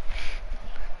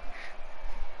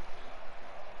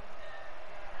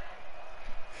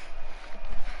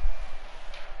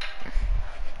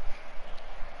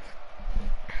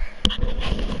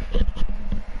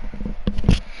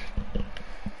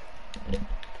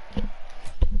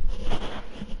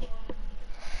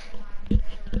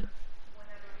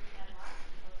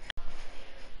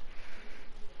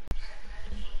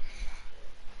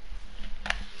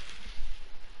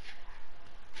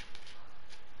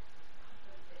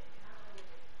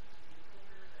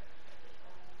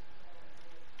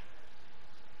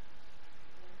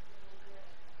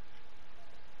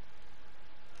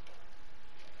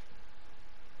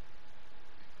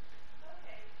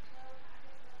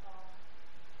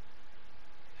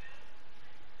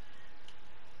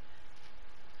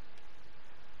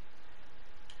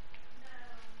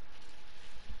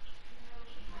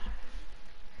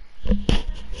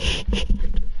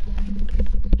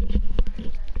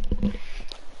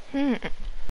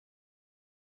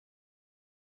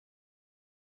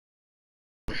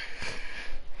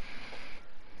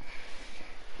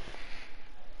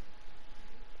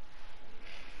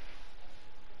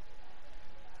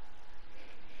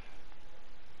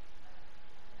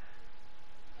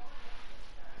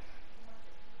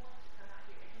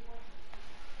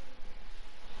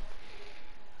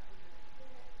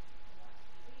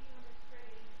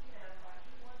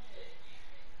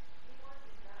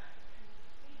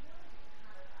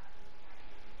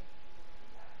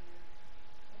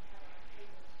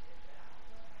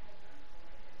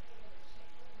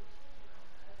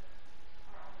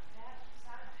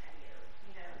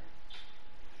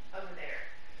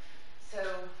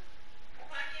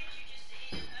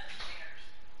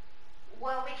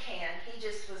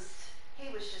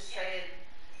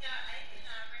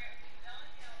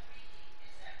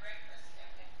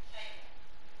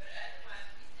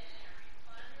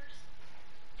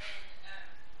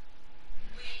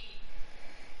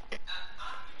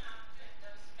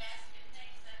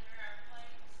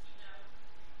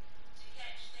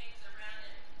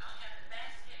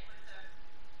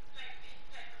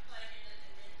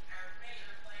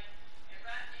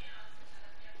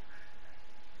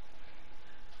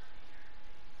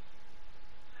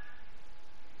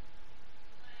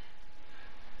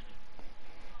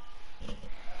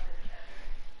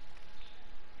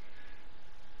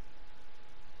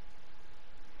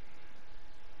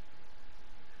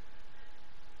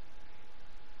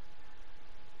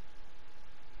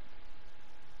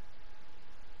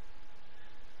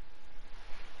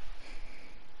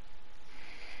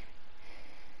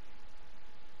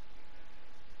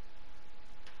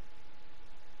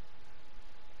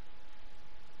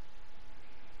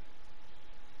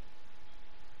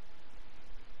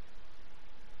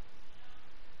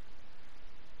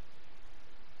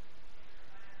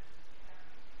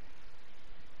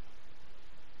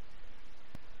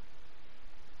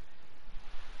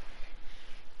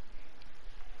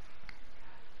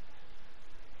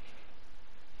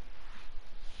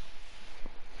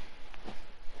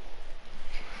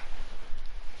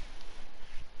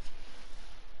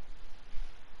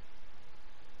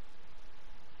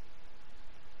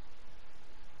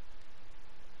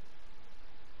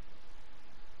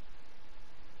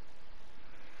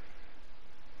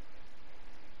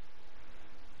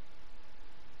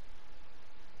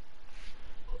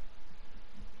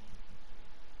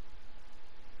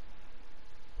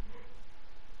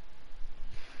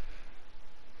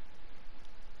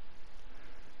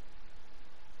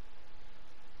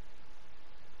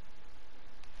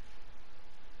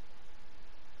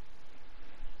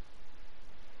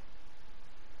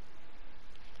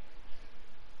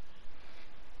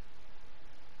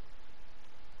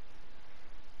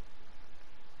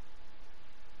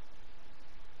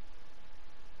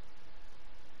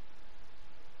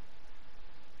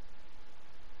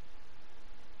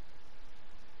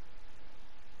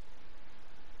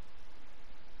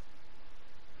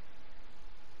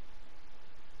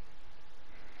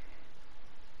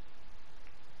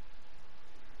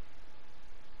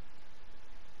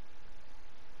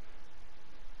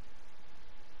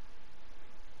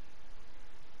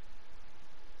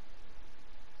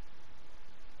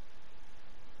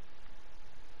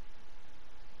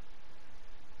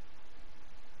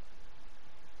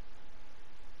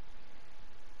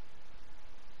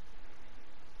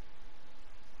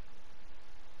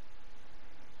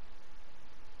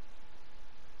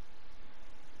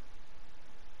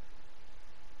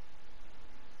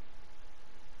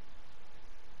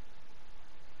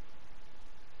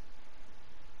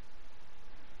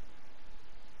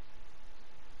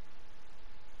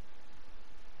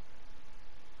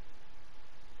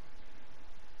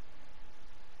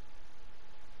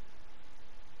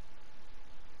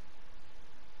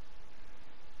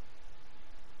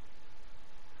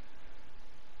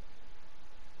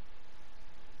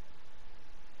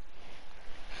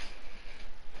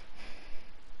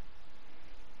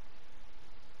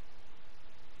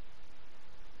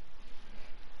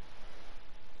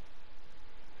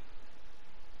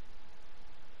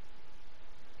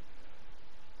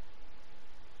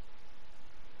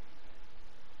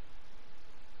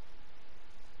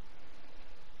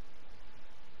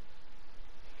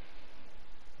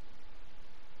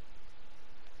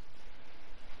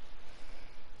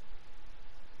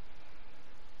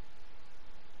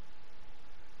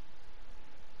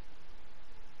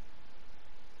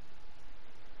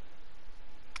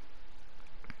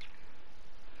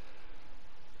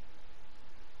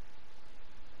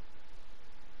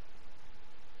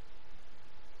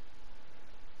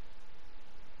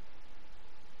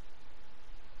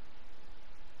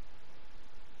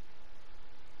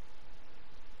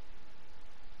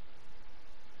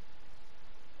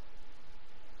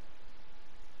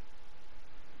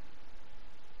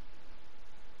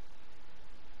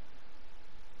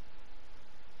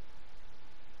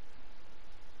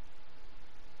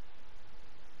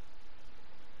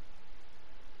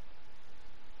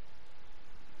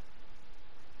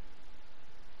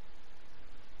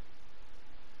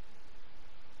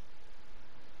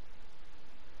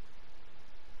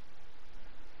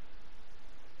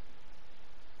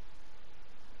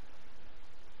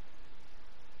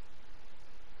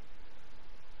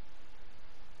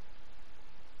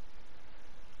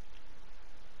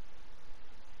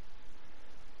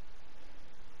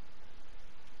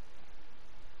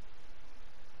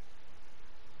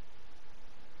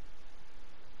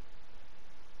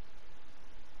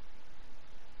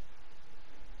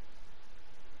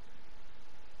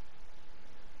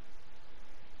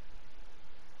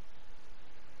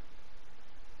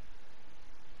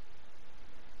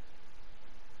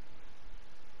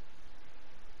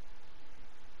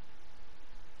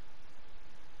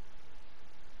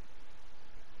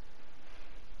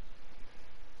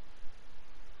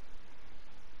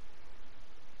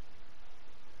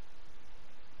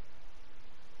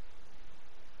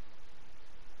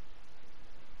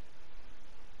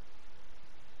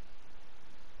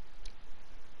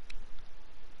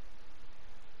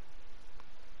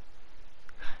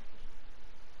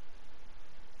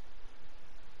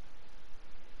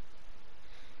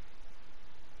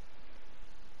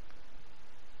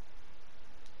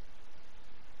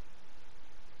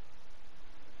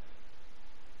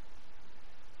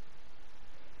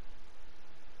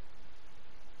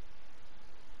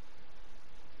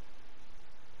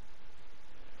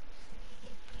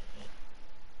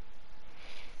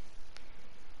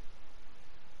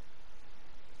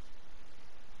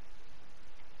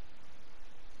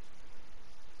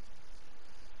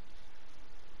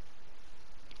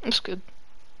 That's good.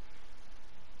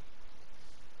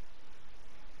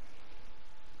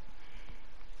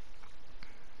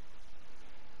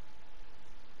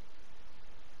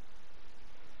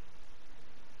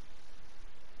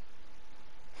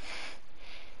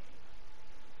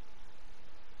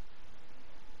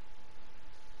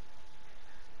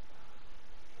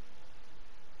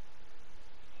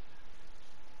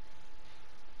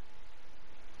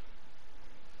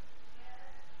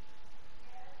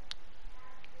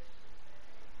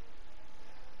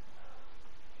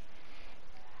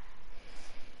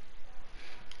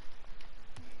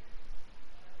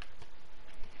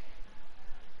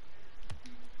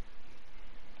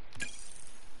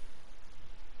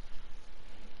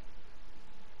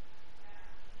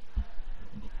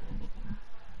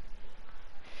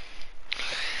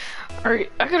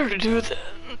 Alright, I gotta do that,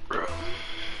 bro.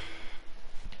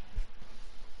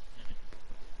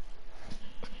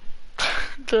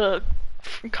 The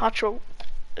Contra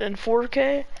in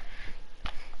 4K.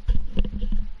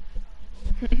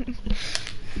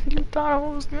 You thought I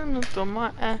was gonna throw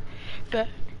my ass back.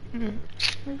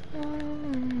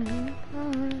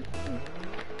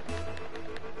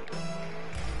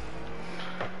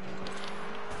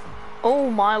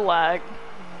 Oh my lag.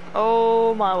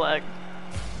 Oh my lag.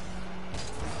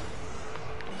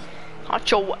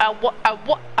 Hacho,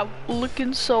 I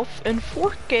looking self in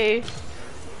 4K.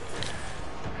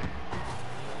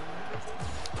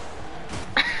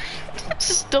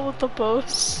 Still at the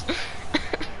post.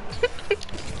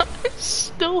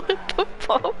 Still hit the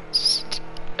post.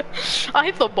 I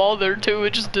hit the ball there too,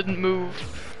 it just didn't move.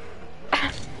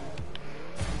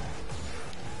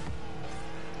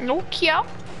 No cow.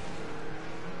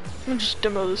 I'm just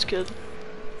demo this kid.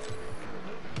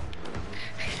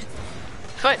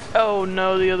 Fight. Oh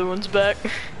no, the other one's back.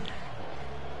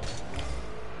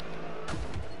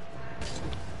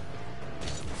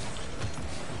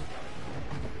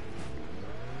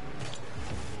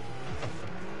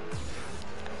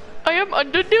 I am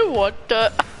under the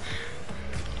water.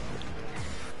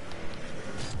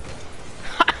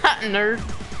 Nerd.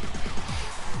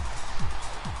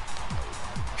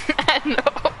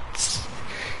 Notes.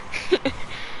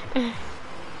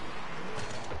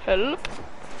 Help.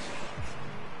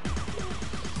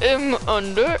 I'm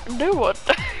under the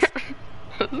water.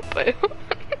 Help.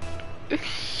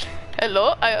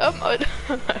 Hello, I am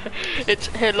it's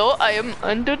hello, I am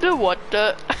under the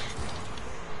water.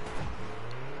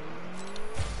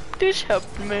 Please help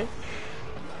me.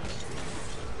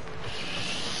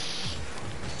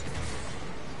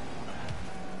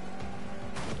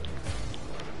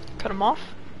 Cut him off.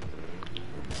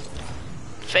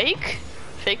 Fake?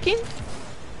 Faking?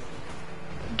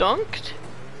 Dunked?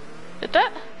 Hit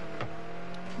that?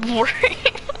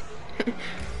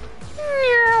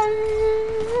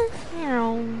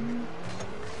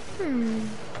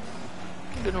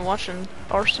 Been watching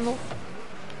Arsenal.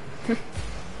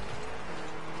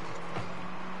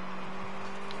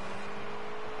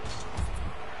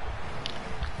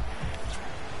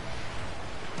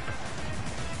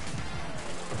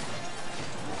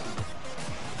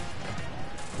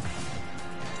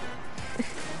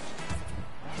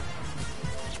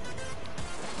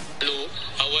 Hello,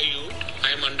 how are you? I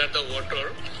am under the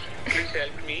water. Please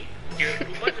help me. Here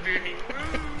too much raining.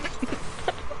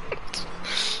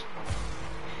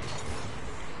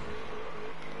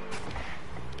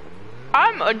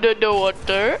 I'm under the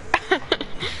water.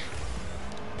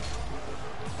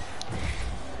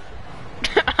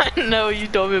 I know you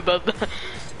told me about that.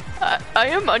 I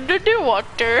am under the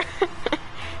water.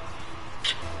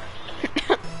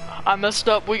 I messed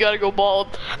up. We gotta go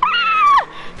bald.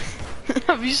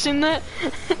 Have you seen that?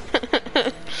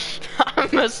 I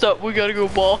messed up. We gotta go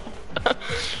bald.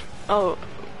 Oh,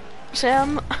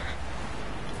 Sam,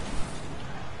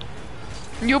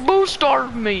 you boo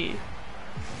starved me.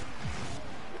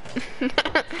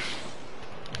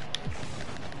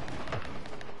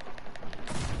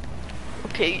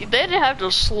 Okay, they didn't have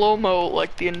to slow-mo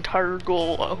like the entire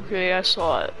goal. Okay, I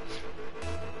saw it.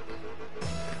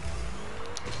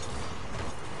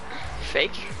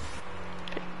 Fake.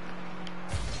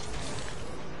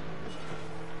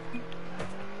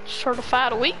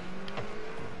 Certified week.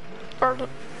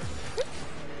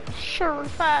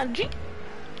 Certified G.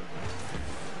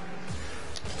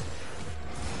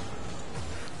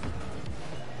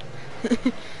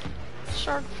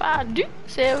 Certified G.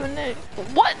 7 8.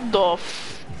 What the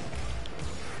f?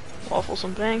 Waffles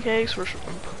and pancakes. We're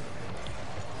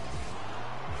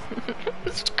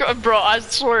it's good, bro. I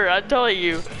swear. I tell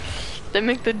you, they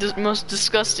make the most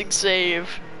disgusting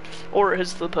save, or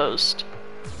hits the post.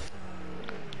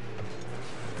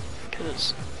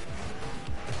 Cause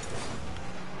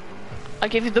I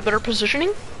gave you the better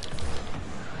positioning?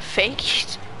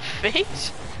 Faked?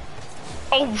 Faked?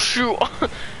 Oh shoot.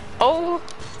 Oh.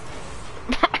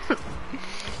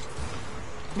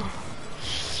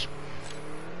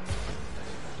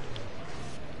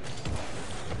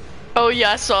 Oh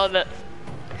yeah, I saw that.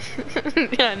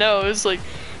 Yeah, I know, it was like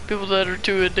people that are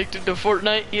too addicted to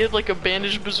Fortnite. He had like a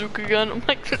bandaged bazooka gun. I'm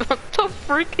like, what the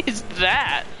freak is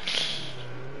that?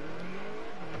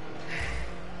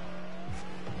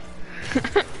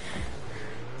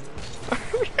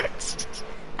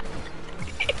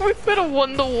 We could have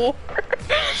won the war.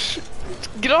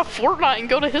 Get off Fortnite and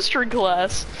go to history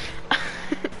class.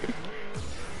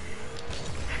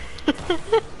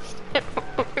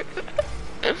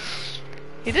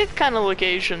 He did kind of look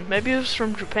Asian. Maybe he was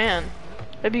from Japan.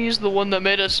 Maybe he's the one that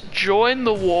made us join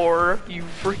the war, you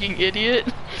freaking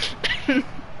idiot.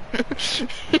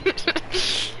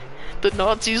 The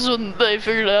Nazis, when they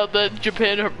figured out that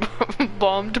Japan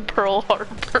bombed Pearl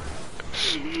Harbor.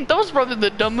 That was probably the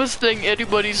dumbest thing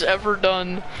anybody's ever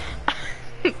done.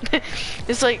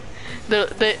 It's like,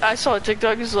 I saw a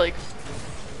TikTok, it's like,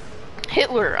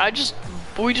 Hitler,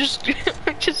 we just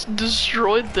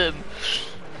destroyed them.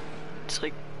 It's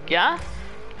like, yeah?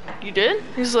 You did?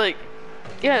 He's like,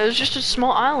 yeah, it was just a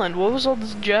small island. What was all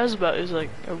this jazz about? He's like,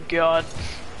 oh god.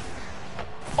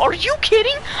 Are you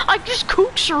kidding? I just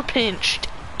Kookser pinched.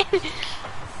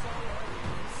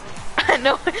 I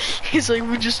know. He's like,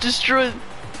 we just destroyed.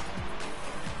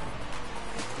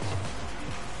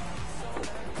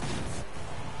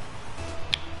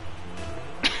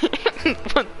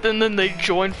 And then they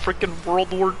joined freaking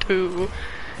World War II.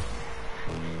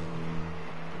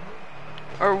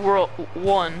 Or World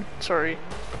One, sorry.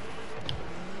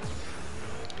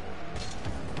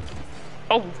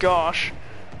 Oh gosh.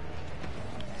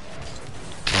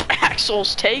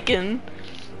 Axle's taken.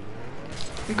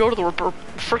 Go to the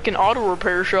freaking auto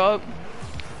repair shop.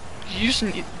 You just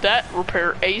need that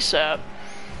repair ASAP.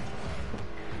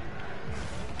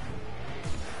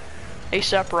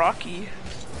 ASAP Rocky.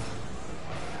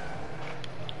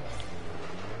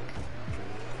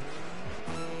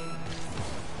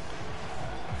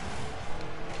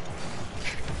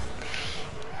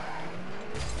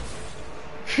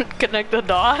 Connect the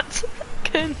dots.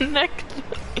 Connect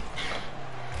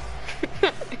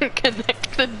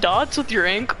the dots with your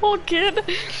ankle, kid.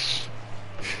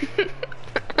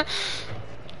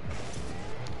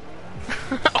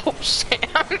 Oh, Sam,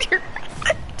 you're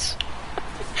right.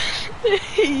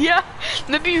 Yeah,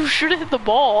 maybe you should have hit the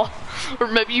ball, or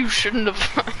maybe you shouldn't have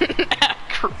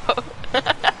aggro.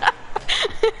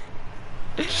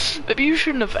 Maybe you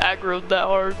shouldn't have aggroed that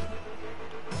hard.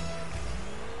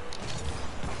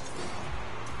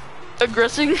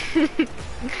 Aggressing.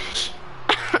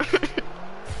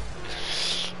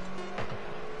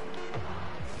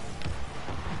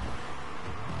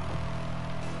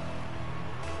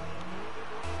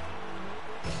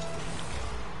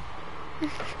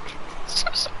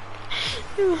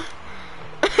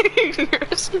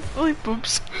 Aggressively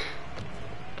boops.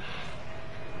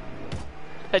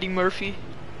 Eddie Murphy.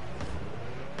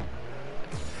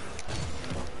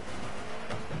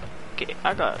 Okay,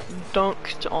 I got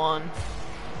dunked on.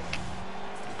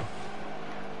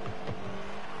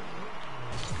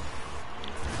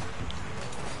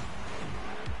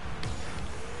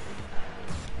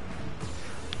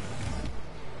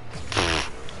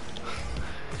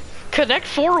 Connect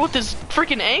 4 with his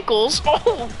freaking ankles.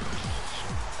 Oh!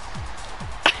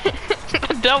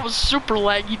 That was super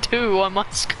laggy too on my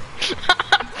screen.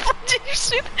 Did you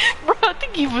see that? Bro, I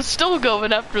think he was still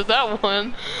going after that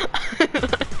one.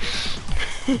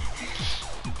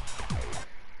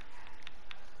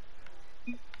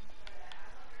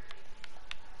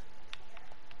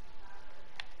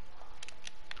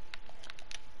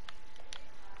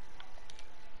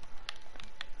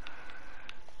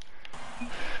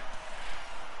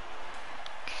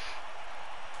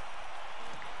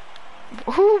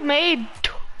 Who made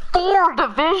 4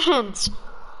 divisions?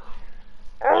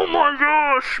 Oh my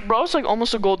gosh! Bro, I was like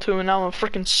almost a gold 2 and now I'm a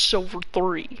freaking silver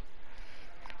 3.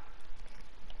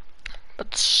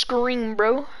 But scream,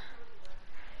 bro.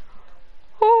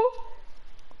 Oh.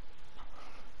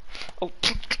 Oh.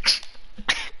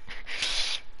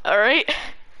 Alright.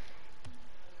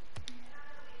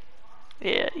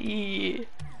 Yeah, yeah.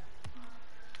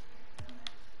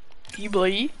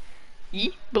 E-blade.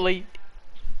 E-blade.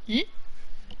 E?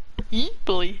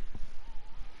 E-blade.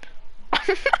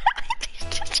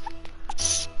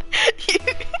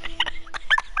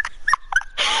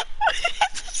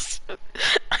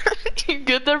 You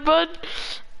good there, bud?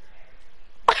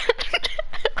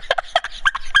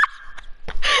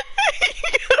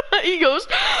 He goes,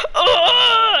 oh!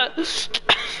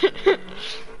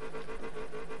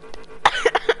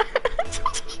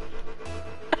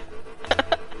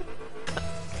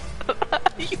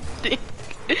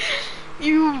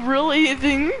 You really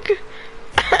think?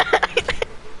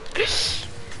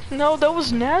 No, that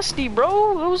was nasty,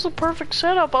 bro. That was the perfect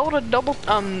setup. I would have double,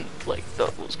 like,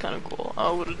 that was kind of cool. I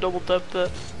would have double tapped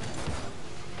that.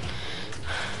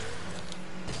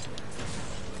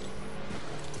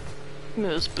 Give me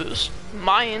this boost.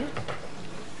 Mine.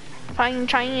 Fine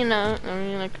China. I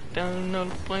mean, I don't know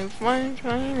to play Fine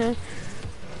China.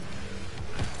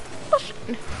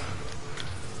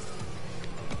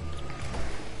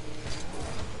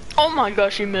 Oh my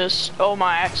gosh, he missed. Oh,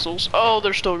 my axles. Oh,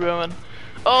 they're still going.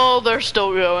 Oh, they're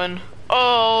still going.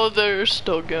 Oh, they're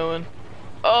still going.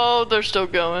 Oh, they're still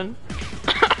going.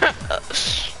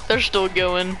 They're still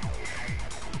going.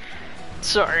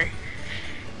 Sorry.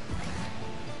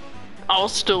 I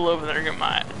was still over there get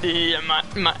my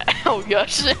oh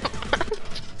gosh.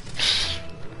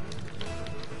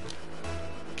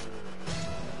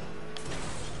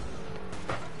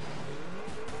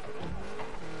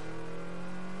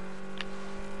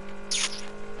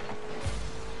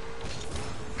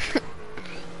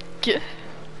 Get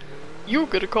you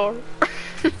get a car.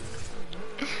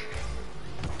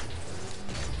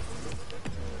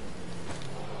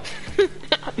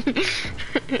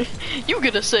 You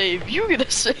get a save. You get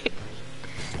a save.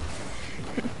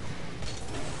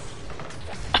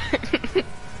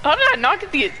 How did I not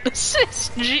get the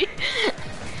assist? Gee.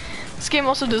 This game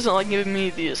also doesn't like giving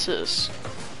me the assist.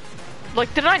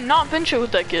 Like, did I not bench it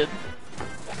with that kid?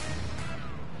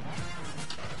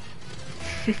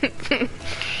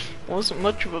 Wasn't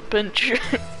much of a pinch.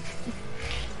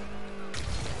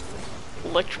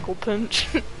 Electrical pinch.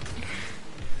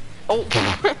 Oh,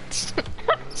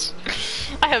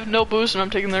 I have no boost and I'm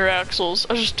taking their axles.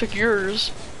 I just took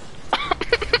yours.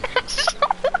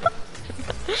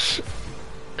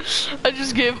 I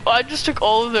just took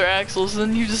all of their axles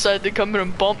and then you decided to come in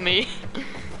and bump me.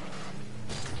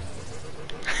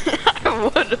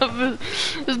 What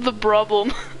is the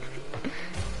problem?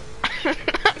 I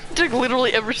took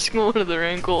literally every single one of their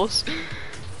ankles.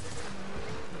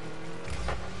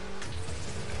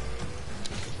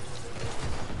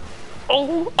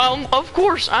 Oh, of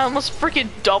course, I almost freaking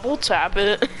double tap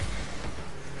it.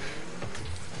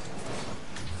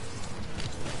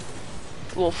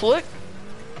 Little flick.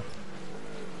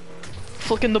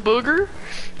 Flicking the booger.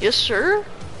 Yes, sir.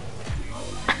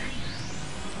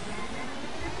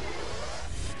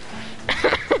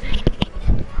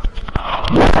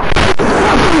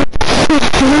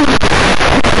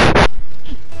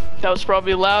 That was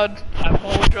probably loud. I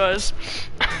apologize.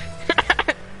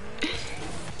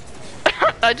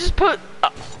 I just put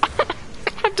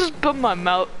my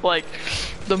mouth, like,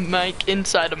 the mic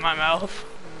inside of my mouth.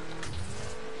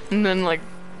 And then, like,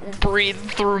 breathe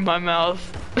through my mouth.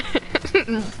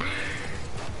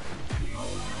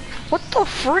 What the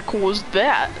frick was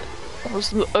that? That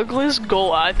was the ugliest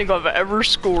goal I think I've ever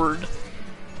scored.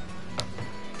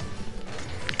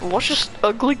 What's just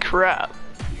ugly crap?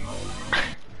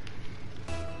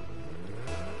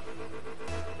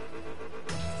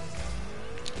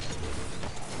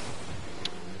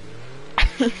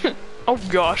 Oh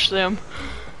gosh, Sam.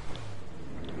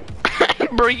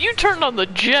 Bro, you turned on the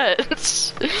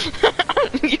jets.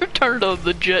 You turned on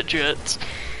the jets.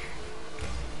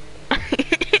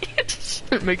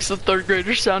 It makes the third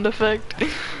grader sound effect.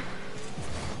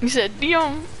 He said,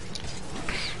 "Diom."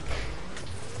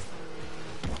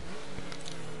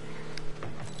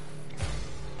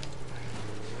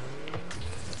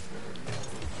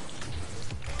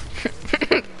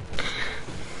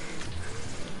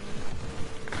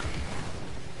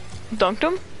 Dunked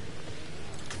him.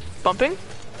 Bumping.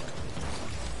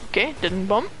 Okay, didn't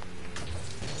bump.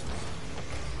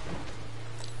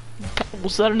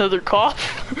 Was that another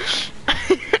cough?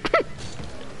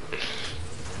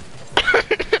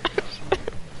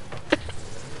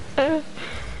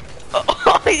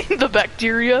 Oh, the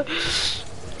bacteria.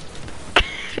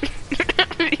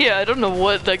 Yeah, I don't know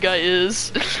what that guy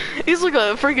is. He's like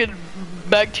a freaking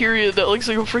bacteria that looks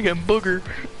like a freaking booger.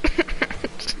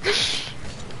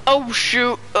 Oh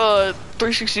shoot,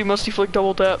 360 musty flick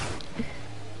double tap.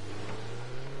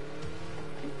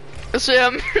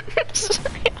 Sam.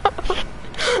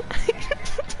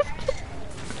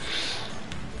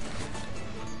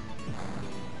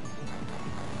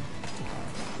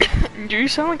 Dude, you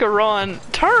sound like a Ron.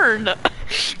 Turn!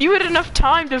 You had enough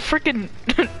time to freaking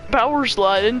power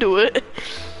slide into it.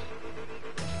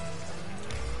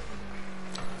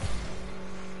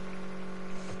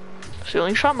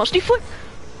 Ceiling shot, musty flick.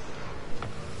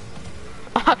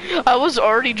 I was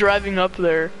already driving up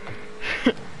there.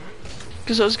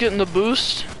 Because I was getting the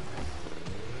boost.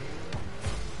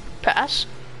 Pass.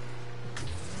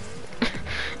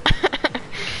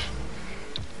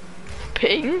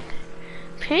 Ping?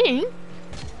 Ping?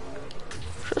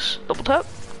 Just double tap.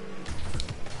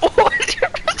 Oh,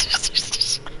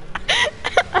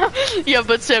 yeah,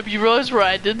 but Sam, you realize where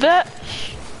I did that?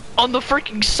 On the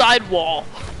freaking sidewall.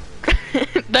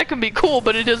 That can be cool,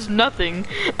 but it does nothing.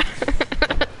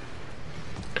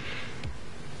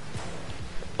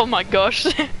 Oh my gosh.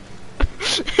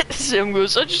 Sam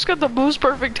goes, I just got the boost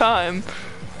perfect time.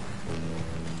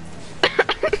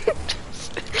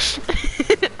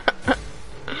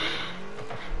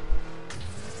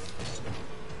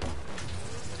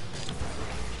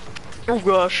 Oh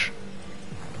gosh.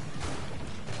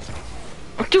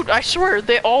 Dude, I swear,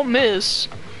 they all miss.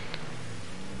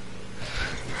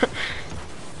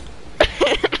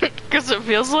 Because it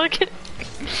feels like it.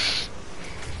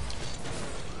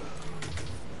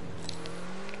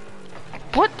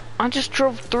 What? I just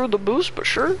drove through the boost, but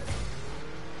sure.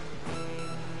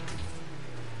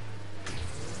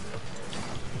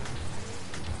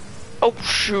 Oh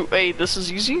shoot, hey, this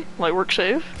is easy. Light work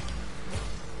save.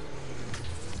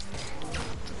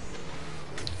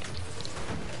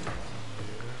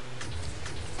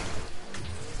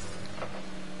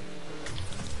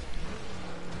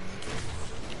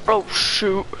 Oh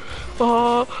shoot.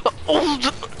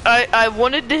 I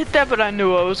wanted to hit that, but I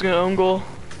knew I was gonna own goal.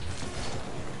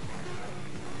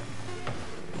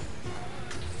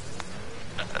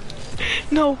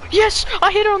 No, yes,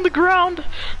 I hit it on the ground.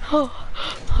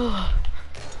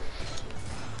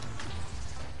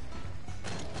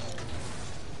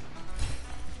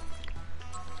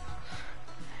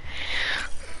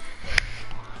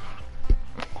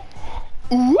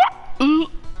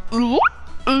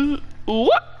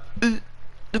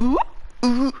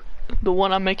 The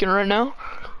one I'm making right now.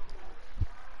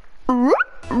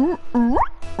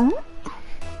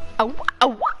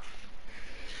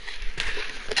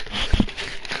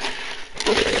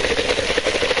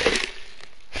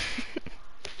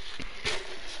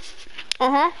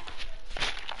 Uh-huh.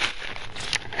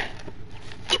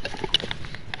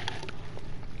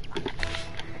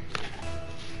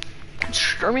 It's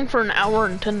streaming for an hour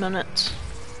and 10 minutes.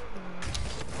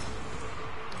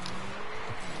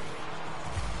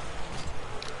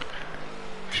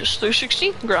 Just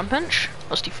 360, ground pinch,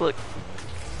 lusty flick.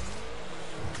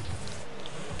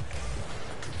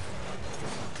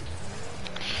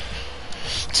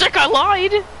 It's like I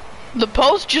lied. The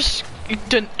post just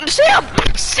didn't. Sam!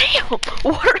 Sam!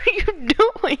 What are you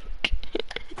doing?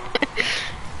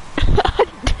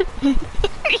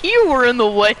 You were in the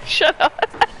way. Shut up.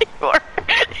 You were.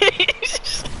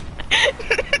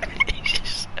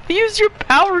 Use your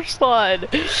power slide.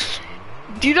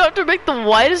 Do you not have to make the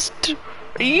widest?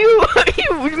 You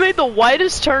made the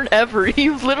widest turn ever.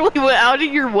 You literally went out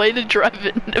of your way to drive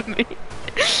into me.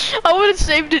 I would have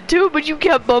saved it too, but you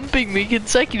kept bumping me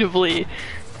consecutively.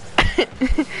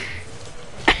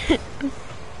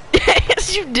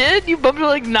 Yes, you did. You bumped it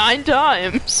like 9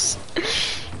 times.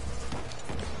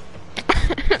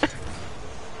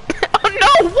 Oh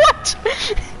no! What?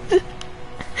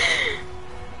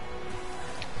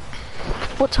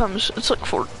 What time is it? It's like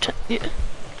 4:10. Yeah.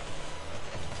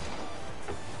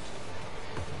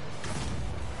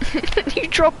 You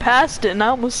drove past it and I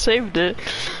almost saved it.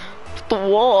 The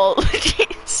wall.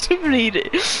 Jeez, you need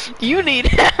it. You need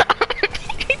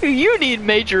help. You need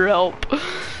major help.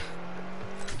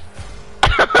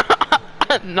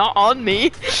 Not on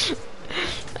me.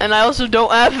 And I also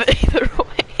don't have it either way.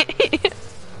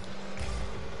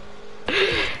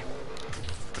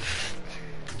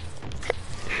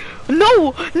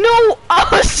 No! No! I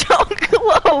was so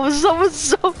close! I was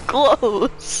so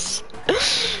close!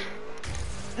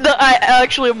 I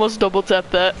actually almost double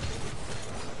tapped that.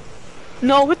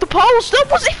 No, hit the post! That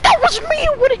was, if that was me,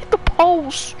 it would have hit the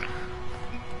post!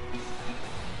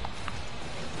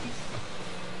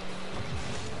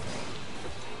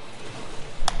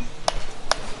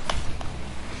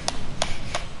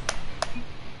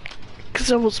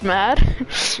 Cause I was mad.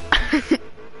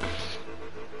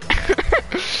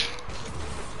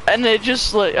 And it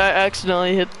just like, I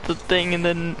accidentally hit the thing and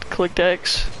then clicked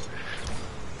X.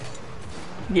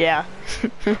 Yeah.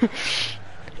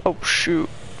 Oh shoot.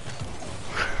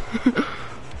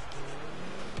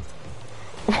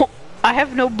 I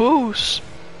have no boost.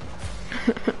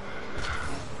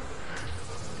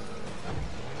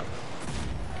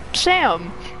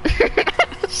 Sam.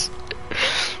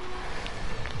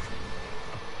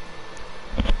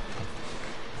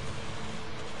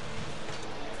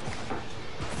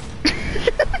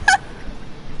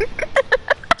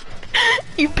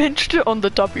 You pinched it on the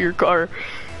top of your car.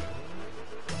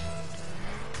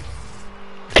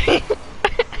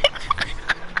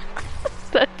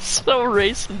 That's so so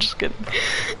racist. Just kidding.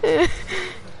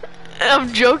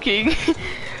 I'm joking.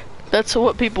 That's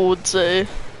what people would say.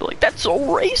 Like, that's so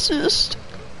racist.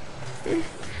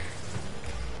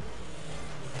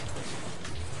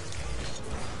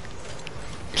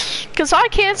 Cause I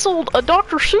canceled a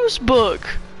Dr. Seuss book.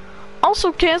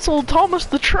 Also canceled Thomas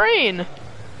the Train.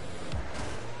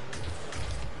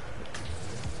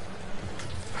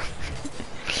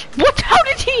 What? How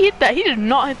did he hit that? He did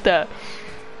not hit that.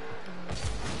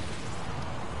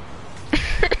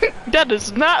 That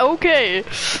is not okay.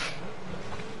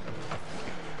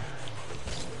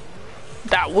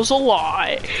 That was a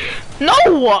lie. No!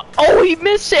 Oh, he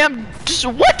missed Sam. Just,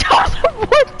 what?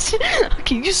 What?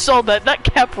 Okay, you saw that. That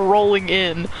kept rolling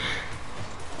in.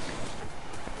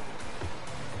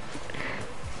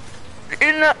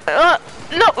 And,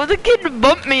 no, the kid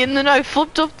bumped me and then I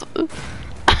flipped up the...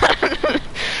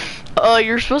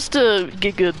 You're supposed to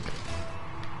get good.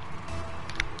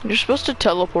 You're supposed to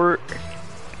teleport.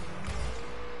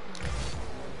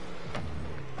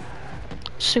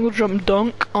 Single jump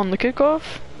dunk on the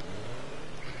kickoff.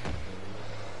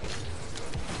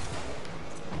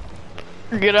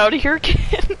 Get out of here,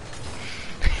 kid.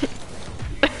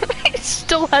 I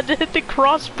still had to hit the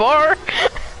crossbar.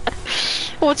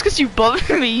 Well, it's because you bumped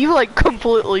me. You like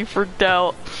completely freaked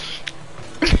out.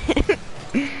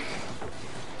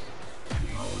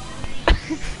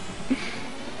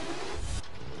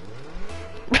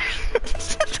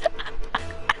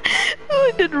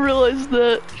 I didn't realize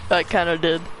that. I kind of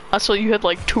did. I saw you had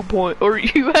like 2 points, or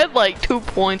you had like 2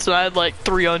 points, and I had like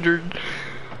 300.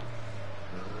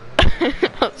 I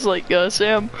was like,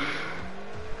 Sam.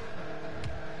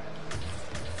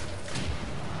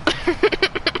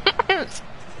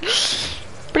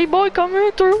 Pretty boy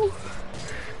coming through.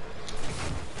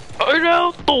 Get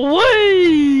out the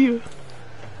way!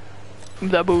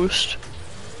 That boost.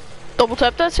 Double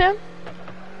tap that, Sam.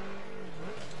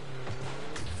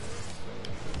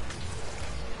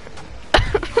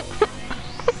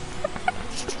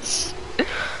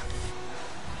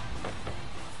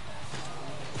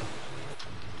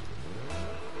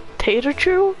 Tater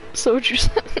Chew? So what you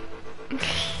said?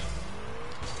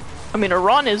 I mean,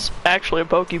 Aron is actually a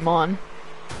Pokemon.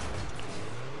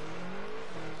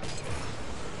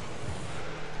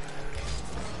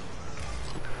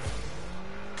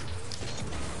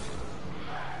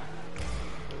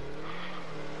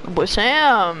 Boy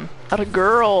Sam, not a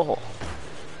girl.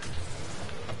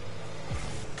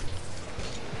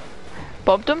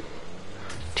 Bumped him.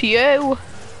 To you.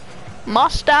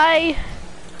 Must I?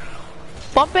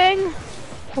 Bumping?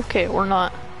 Okay, we're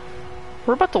not.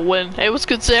 We're about to win. Hey, what's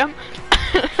good, Sam?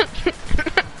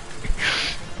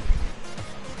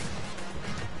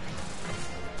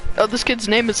 Oh, this kid's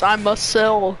name is I Must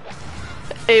Sell.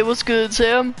 Hey, what's good,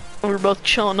 Sam? We're both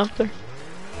chilling up there.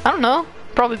 I don't know.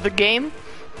 Probably the game.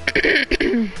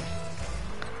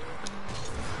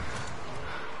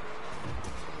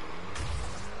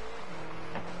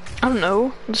 I don't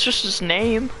know. It's just his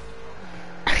name.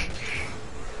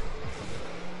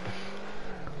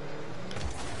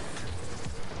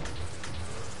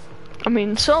 I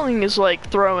mean, selling is like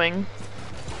throwing.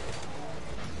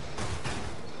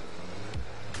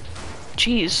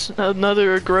 Jeez,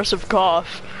 another aggressive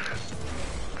cough.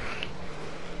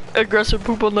 Aggressive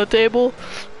poop on the table.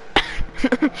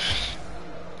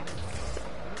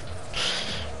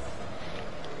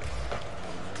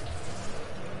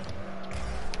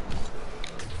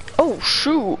 Oh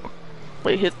shoot!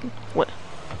 Wait, hit what?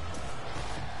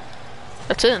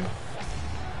 That's in.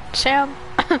 Sam.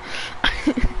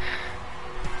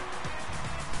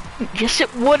 Yes,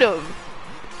 it would've.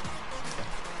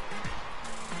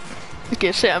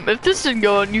 Okay, Sam, if this didn't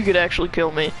go on, you could actually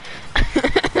kill me.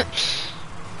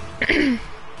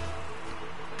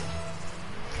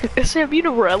 Sam, you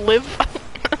know where I live.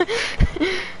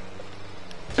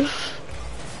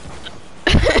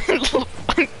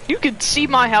 You could see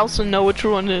my house and know which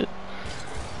one it.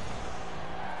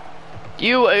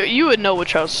 You would know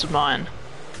which house is mine.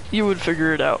 You would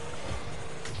figure it out.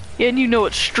 Yeah, and you know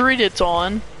what street it's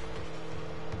on.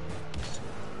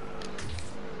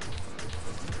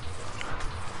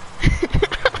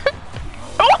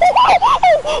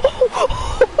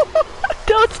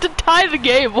 That's to tie the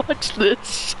game. Watch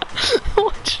this.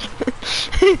 Watch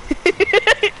this.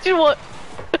 What?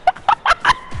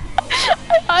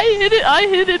 I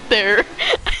hit it there.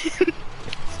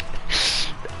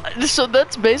 So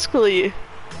that's basically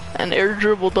an air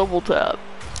dribble double tap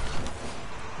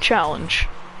challenge.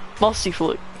 Musty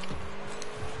flip.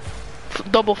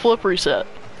 Double flip reset.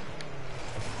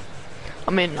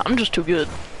 I mean, I'm just too good.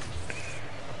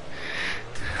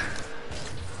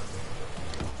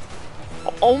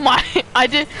 Oh my! I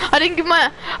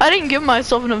didn't give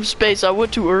myself enough space. I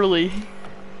went too early.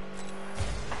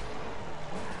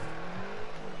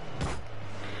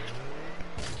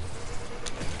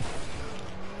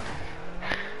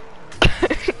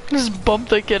 Just bump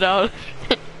that kid out.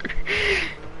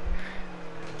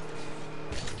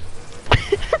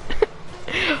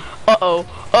 Uh-oh.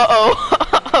 Uh-oh.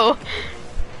 Uh-oh.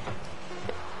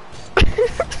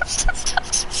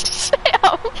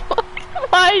 Sam,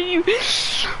 why are you...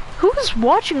 Who's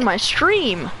watching my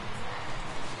stream?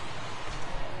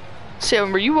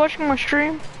 Sam, were you watching my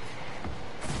stream?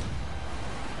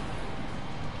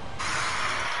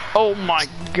 Oh my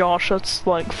gosh, that's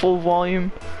like full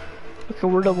volume. Okay,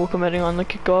 we're double committing on the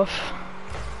kickoff.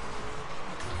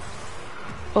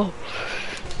 Oh.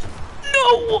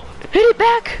 No! Hit it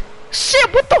back!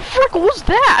 Sam, what the frick was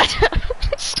that?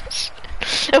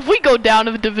 If we go down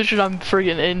to the division, I'm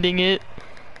friggin' ending it.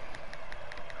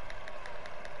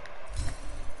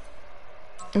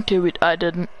 Okay, I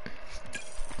didn't.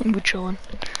 We're chilling.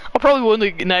 I'll probably win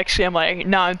the next game like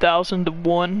 9,000 to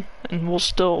 1, and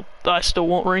I still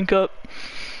won't rank up.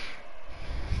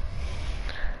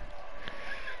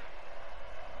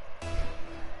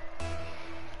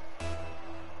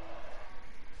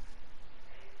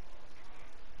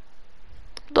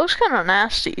 Looks kinda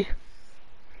nasty.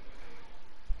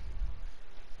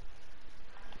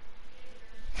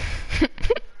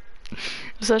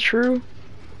 Is that true?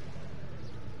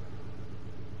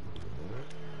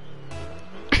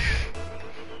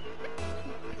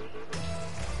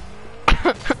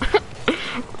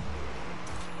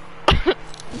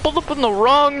 Pulled up in the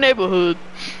wrong neighborhood.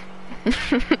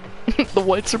 The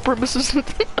white supremacists.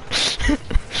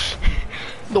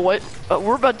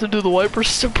 We're about to do the white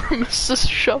supremacist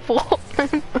shuffle.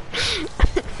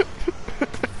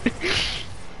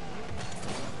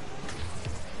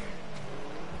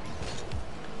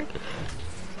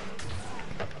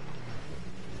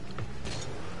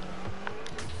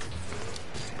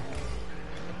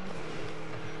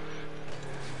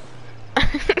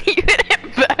 You hit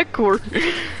it backward.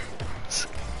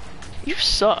 You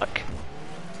suck.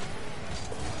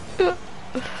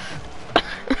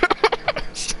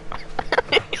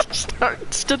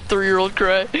 It's a 3-year-old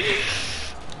cry.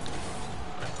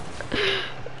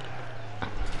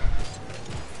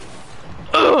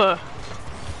 Ugh.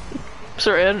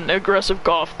 Sorry, I had an aggressive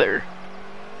cough there.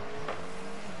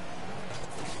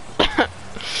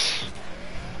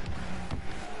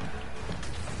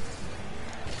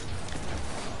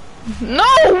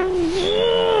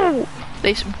 No!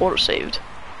 They would have saved.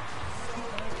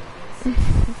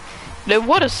 They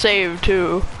would have saved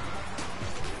too.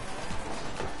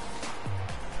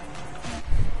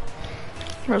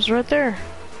 It was right there.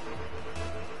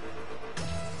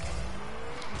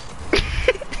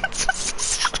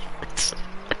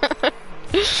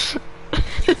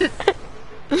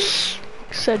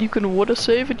 Said you can woulda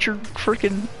save at your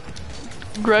freaking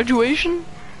graduation?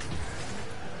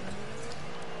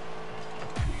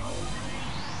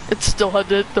 It still had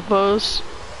to hit the post.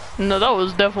 No, that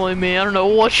was definitely me. I don't know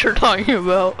what you're talking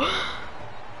about.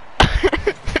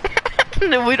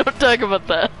 No, we don't talk about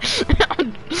that.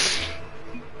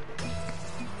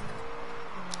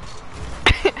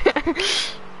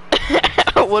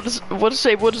 What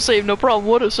a save, no problem.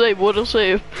 What a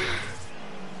save.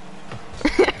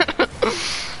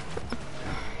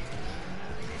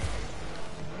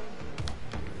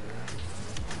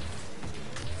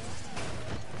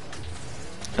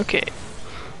 Okay.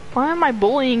 Why am I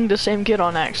bullying the same kid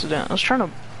on accident? I was trying to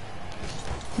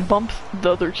bump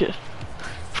the other kid.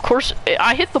 Of course,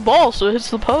 I hit the ball, so it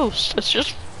hits the post. It's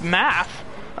just math.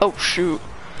 Oh, shoot.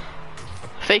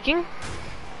 Faking?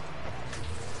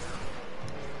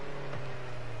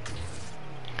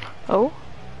 Oh?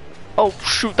 Oh,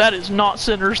 shoot, that is not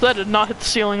centers. That did not hit the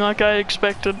ceiling like I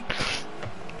expected.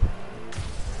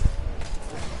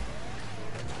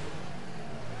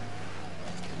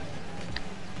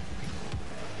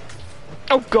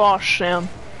 Oh gosh, Sam.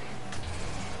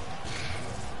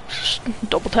 Just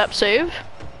double tap save.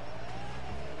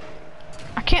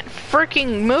 I can't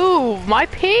freaking move. My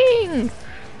ping.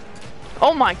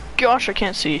 Oh my gosh, I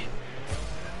can't see.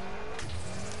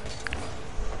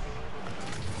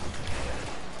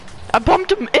 I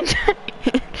bumped him and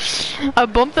I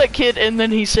bumped that kid and then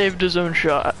he saved his own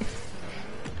shot.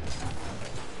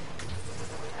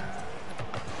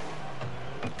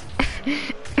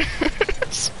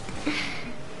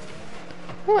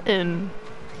 What in?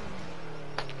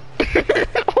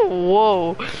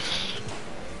 Whoa.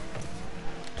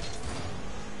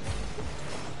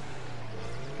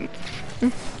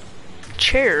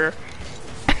 Chair.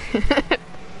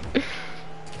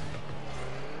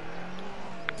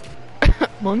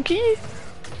 Monkey?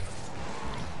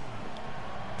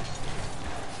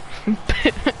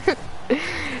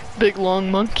 Big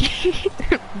long monkey.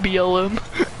 BLM.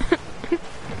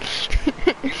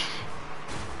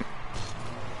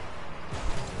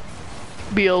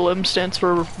 BLM stands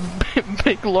for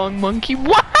big long monkey.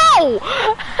 Wow!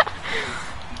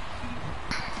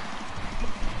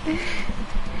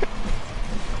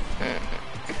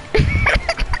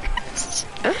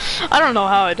 I don't know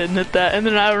how I didn't hit that, and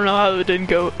then I don't know how it didn't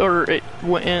go, or it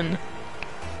went in.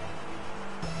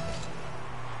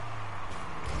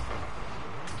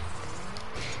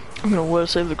 I'm gonna want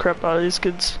to save the crap out of these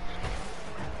kids.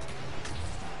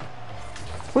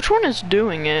 Which one is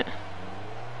doing it?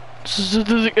 Why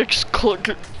do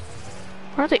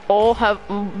they all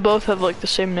both have like the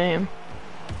same name?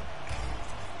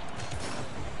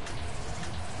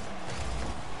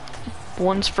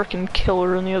 One's freaking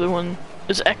Killer and the other one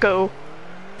is Echo.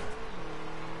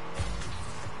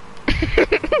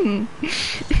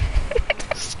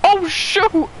 Oh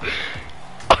shoot! Oh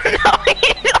no!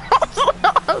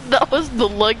 That was the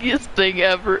luckiest thing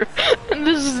ever. And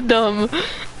this is dumb.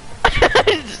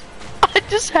 I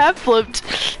just half flipped,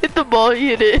 hit the ball,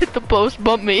 hit the post,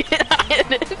 bumped me, and I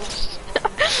hit it.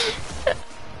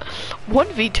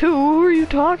 1v2? Who are you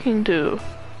talking to?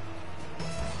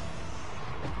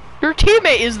 Your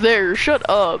teammate is there, shut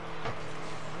up.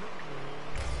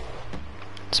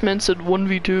 This man said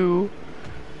 1v2.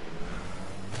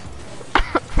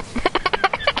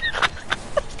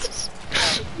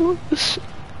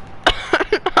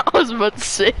 I was about to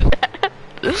say that.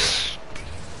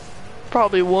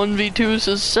 Probably 1v2's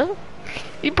his step.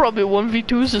 He probably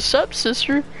 1v2's his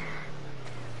stepsister.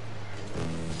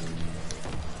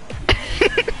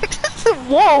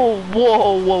 Whoa,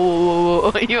 whoa, whoa,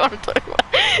 whoa, whoa. You wanna talk about?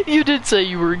 You did say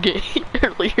you were gay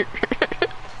earlier.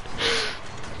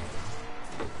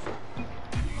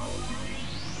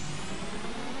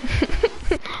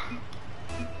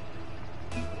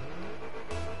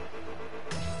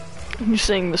 You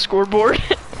saying the scoreboard?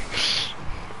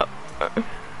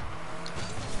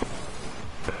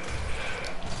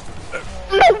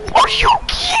 No, are you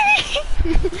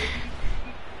kidding?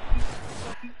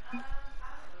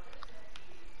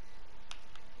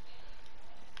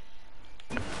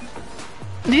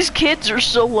 These kids are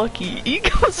so lucky.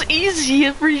 It goes easy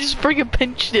if we just freaking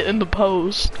pinched it in the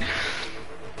post.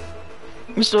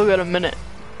 We still got a minute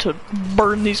to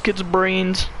burn these kids'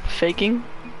 brains. Faking.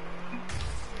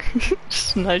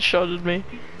 Just a nice shot at me.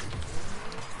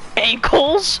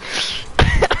 Ankles?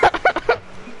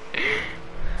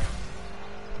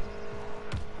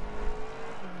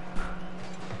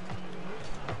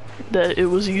 That it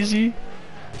was easy.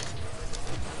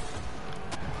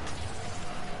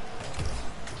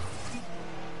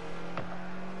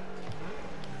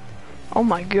 Oh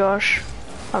my gosh,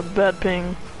 a bad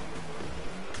ping.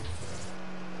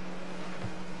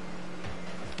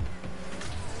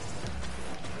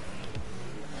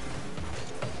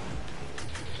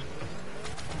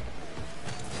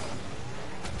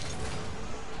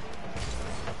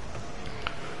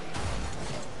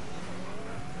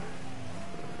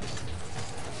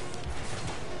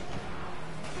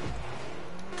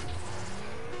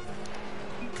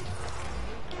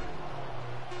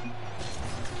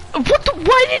 What the?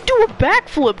 Why did it do a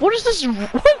backflip? What is this?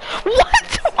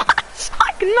 What? It's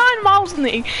like 9 miles in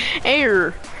the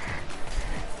air.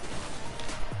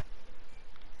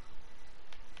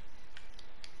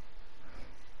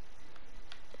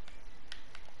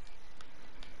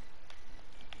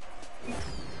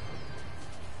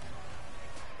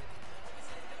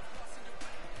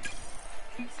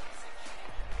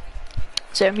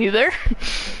 Sam, you there?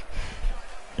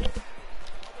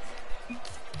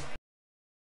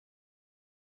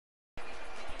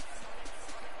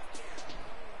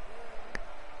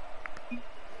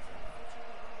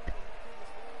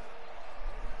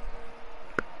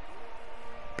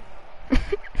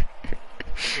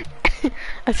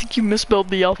 I think you misspelled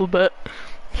the alphabet.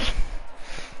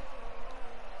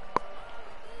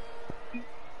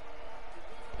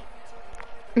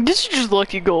 This is just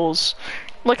lucky goals.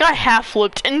 Like, I half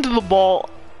flipped into the ball.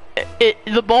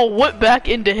 The ball went back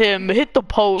into him, hit the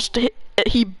post,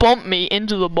 he bumped me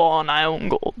into the ball and I own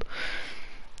goal.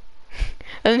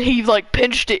 And then he like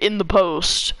pinched it in the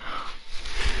post.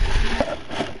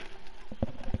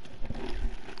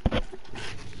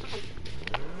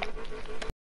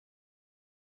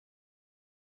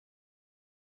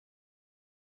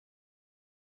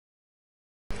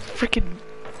 Freaking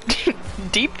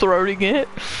deep throating it.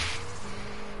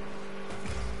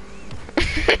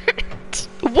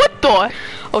 What the?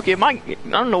 Okay, I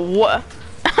don't know what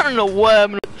I'm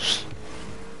gonna.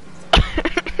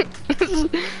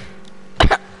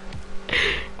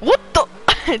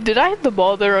 Did I hit the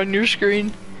ball there on your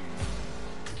screen?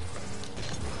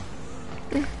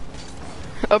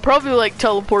 I'll probably like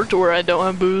teleport to where I don't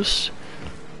have boost.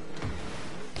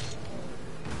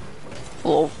 A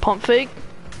little pump fake.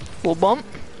 A little bump.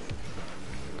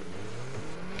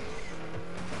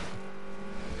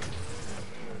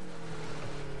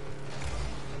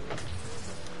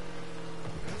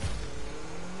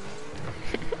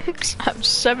 I'm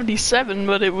 77,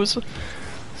 but it was...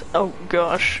 Oh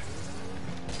gosh.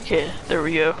 Okay, there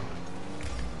we go.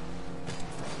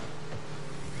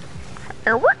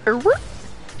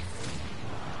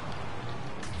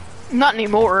 Not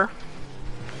anymore.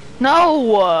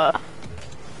 No!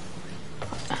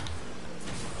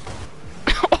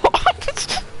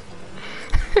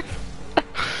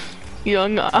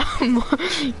 Young, I'm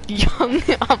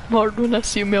hard when I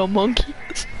see male monkeys.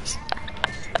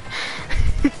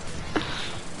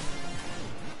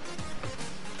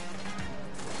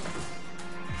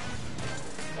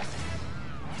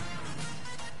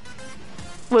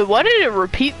 Wait, why did it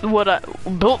repeat what I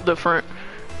built different?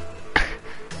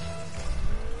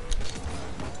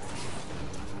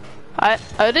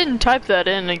 I didn't type that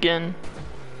in again,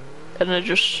 and it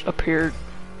just appeared.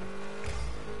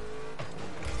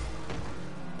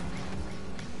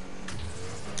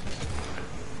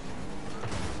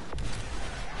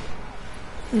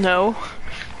 No,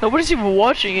 nobody's even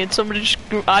watching it.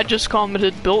 I just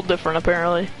commented built different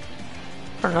apparently.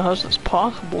 I don't know how this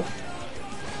possible.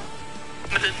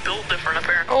 But it's built different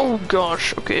apparently. Oh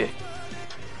gosh, okay.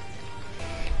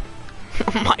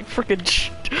 My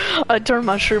freaking I turned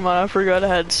my stream on, I forgot I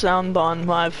had sound on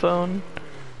my phone.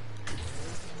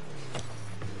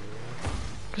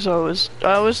 Cause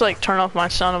I always like turn off my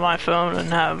sound on my phone and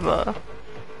have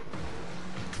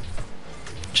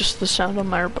just the sound on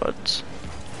my earbuds.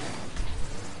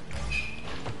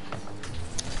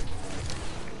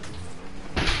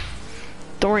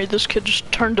 Don't worry, this kid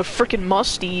just turned to freaking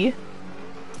musty.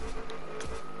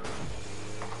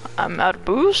 I'm out of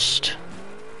boost.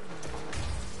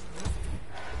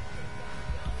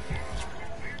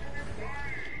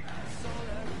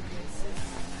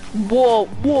 Whoa,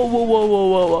 whoa, whoa, whoa, whoa,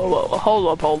 whoa, whoa, whoa, hold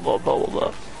up, hold up, hold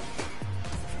up.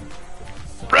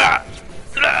 Rah,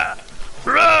 rah,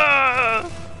 rah.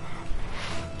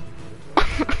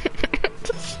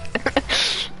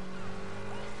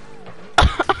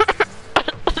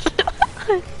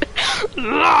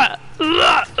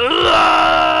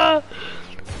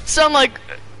 Sound like...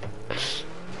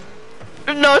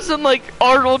 No, it sound like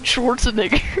Arnold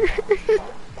Schwarzenegger.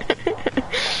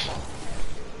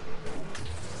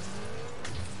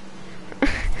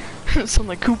 Sound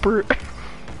like Cooper.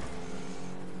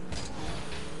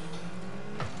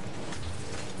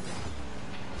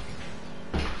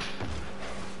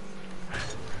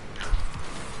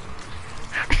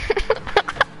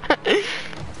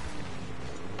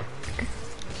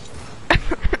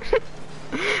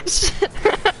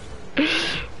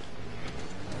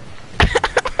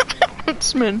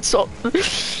 This man saw...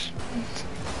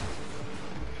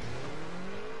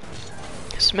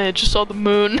 This man just saw the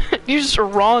moon. You just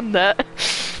ran that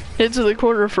into the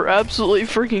corner for absolutely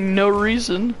freaking no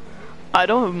reason. I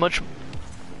don't have much...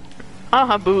 I don't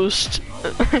have boost.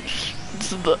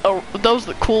 That was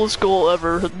the coolest goal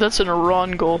ever. That's an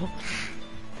Iran goal.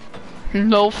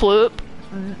 No flip,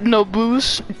 no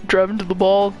boost, driving to the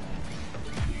ball.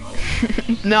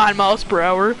 9 miles per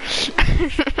hour.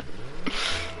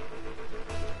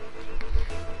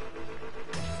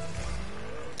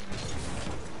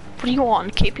 What are you on,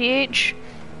 KPH?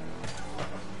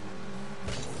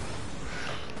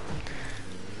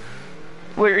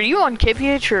 Wait, are you on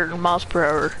KPH or miles per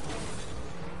hour?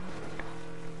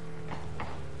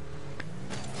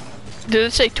 Did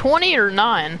it say 20 or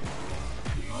 9?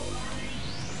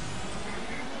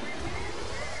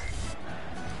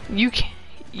 You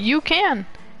can.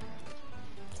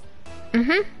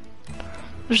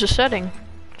 There's a setting.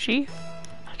 Gee,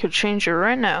 I could change it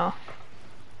right now.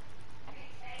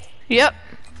 Yep.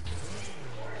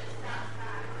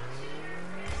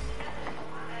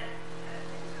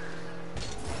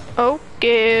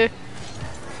 Okay.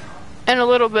 And a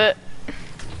little bit.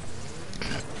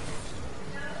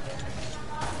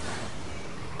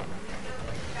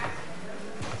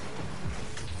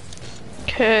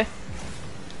 Okay.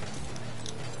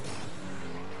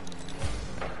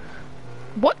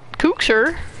 What?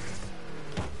 Kookser?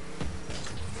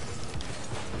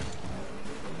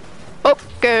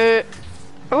 Okay.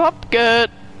 Up good.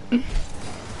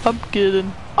 I'm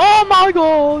kidding. Oh my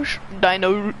gosh.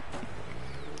 Dino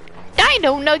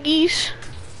nuggies.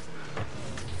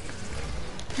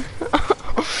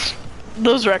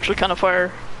 Those are actually kind of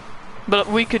fire. But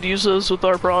we could use those with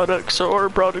our product, so our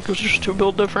product was just too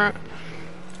built different.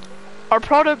 Our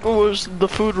product was the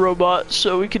food robot,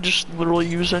 so we could just literally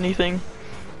use anything.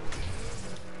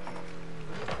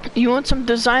 You want some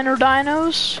designer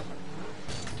dinos?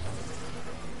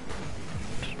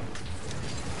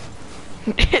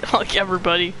 Like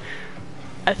everybody,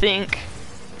 I think.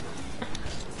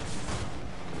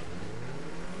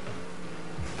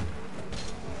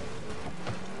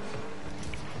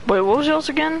 Wait, what was yours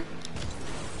again?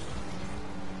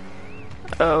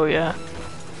 Oh yeah.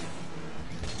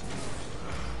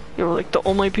 You were like the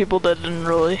only people that didn't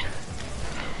really.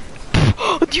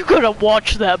 You gotta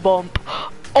watch that bump.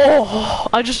 Oh,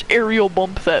 I just aerial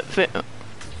bumped that thing.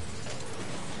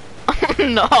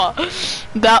 Nah,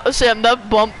 that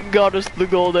bump got us the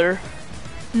goal there.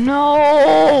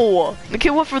 No, the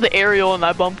kid went for the aerial and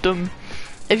I bumped him.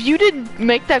 If you didn't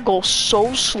make that goal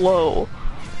so slow.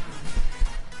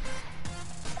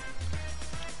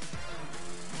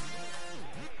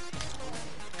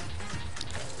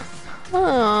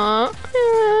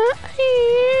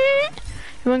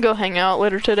 You wanna go hang out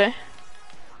later today?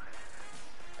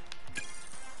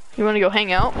 You wanna go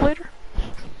hang out later?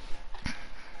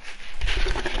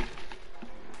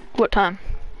 What time?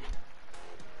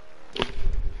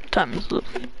 What time is it?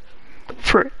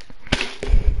 Frick.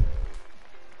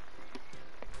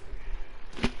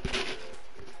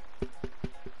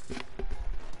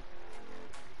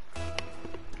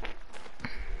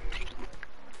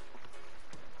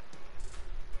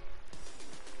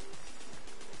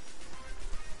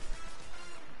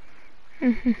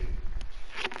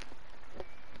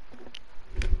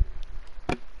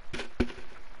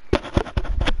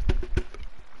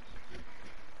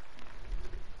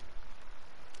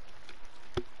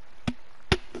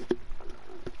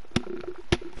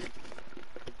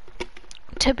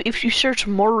 Tip, if you search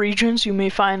more regions, you may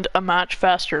find a match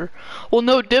faster. Well,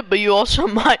 no dip, but you also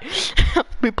might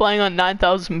be playing on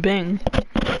 9,000 ping.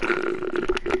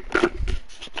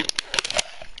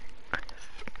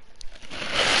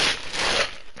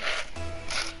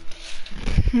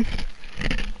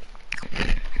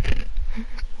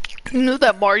 You know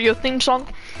that Mario theme song?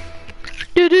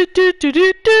 Do do do do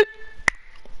do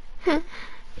do.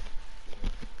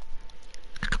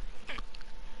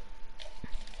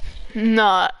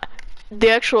 Nah, the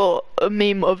actual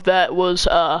meme of that was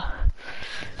Aron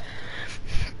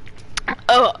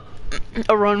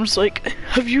was like,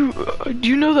 do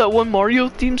you know that one Mario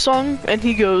theme song? And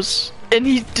he goes, and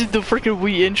he did the freaking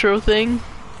Wii intro thing.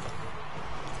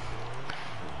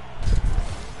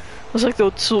 It was like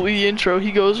the Wii intro.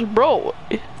 He goes, bro,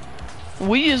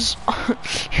 Wii is,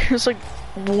 he was like,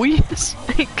 Wii is,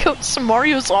 he goes,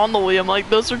 Mario's on the Wii. I'm like,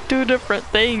 those are two different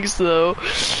things though.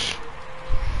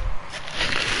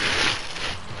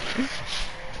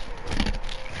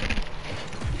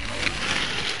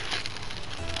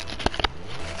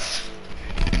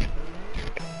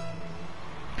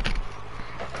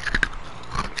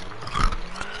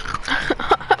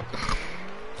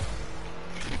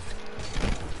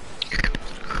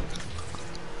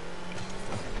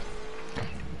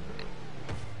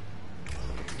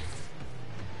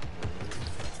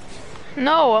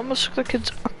 No, I almost took the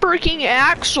kid's freaking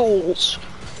axles.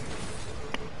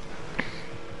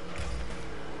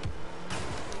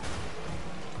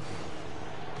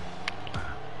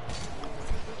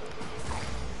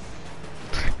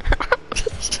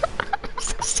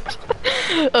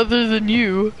 Other than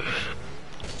you.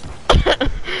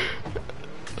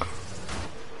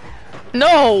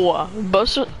 No!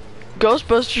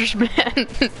 Ghostbusters man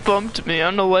bumped me. I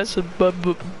don't know why I said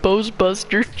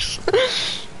Ghostbusters.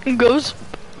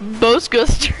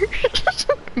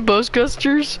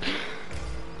 Ghostbusters.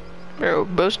 No,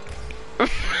 Bose.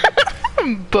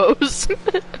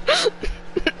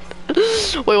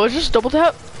 Wait, what's this? Double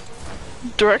tap?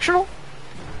 Directional?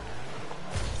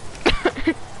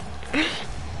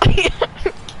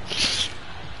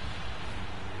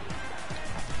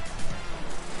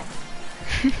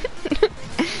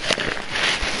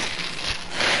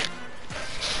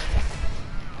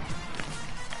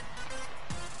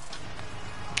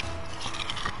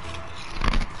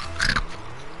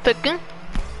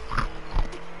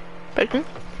 Bacon.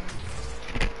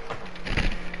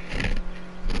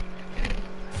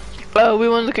 We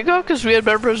won the kickoff because we had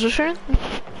better positioning.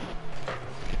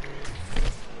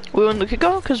 We won the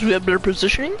kickoff because we had better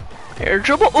positioning. Air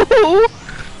dribble. Ooh!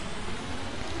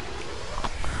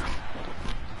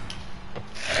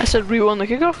 I said we won the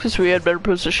kickoff because we had better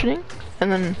positioning,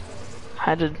 and then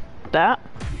I did that.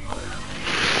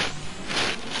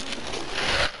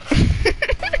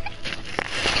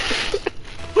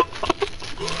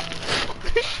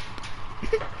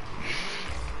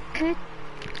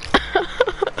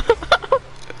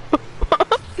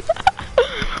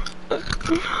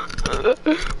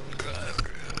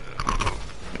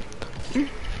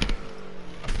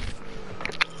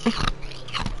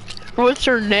 What's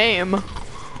her name?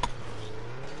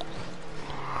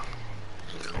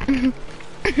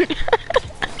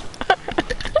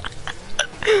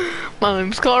 My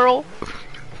name's Carl.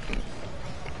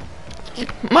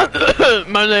 My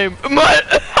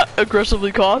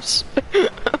aggressively coughs.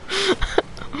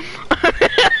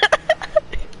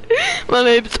 My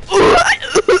name's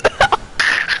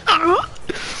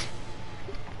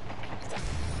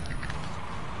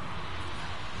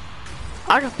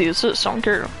I got the assist, I don't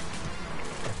care.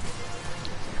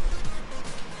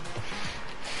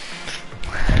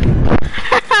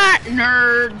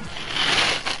 Nerd.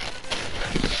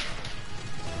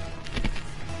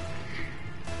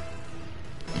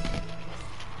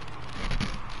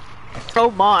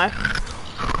 Oh my.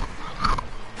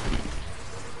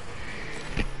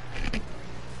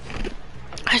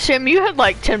 Sam, you had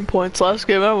like 10 points last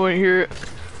game, I want to hear it.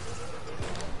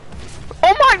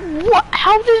 Oh my, what?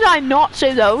 How did I not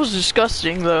save that? It was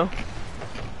disgusting though.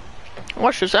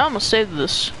 Watch this, I'm gonna save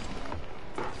this.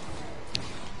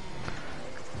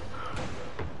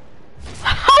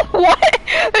 What?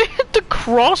 I hit the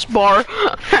crossbar.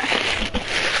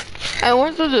 I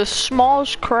went through the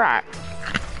smallest crack.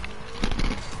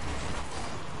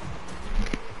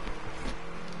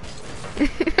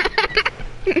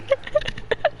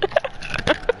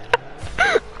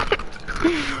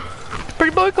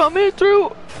 Pretty boy coming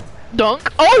through.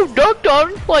 Dunk. Oh, dunked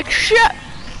on like shit.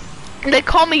 They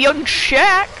call me Young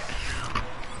Shaq.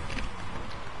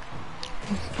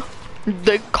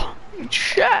 They call me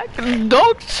Shaq.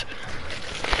 Dunked.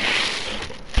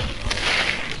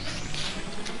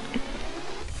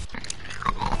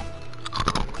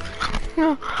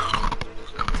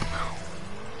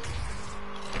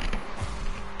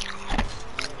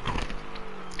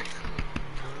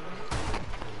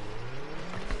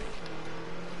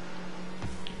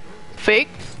 Fake.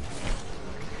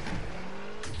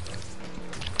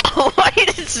 Oh,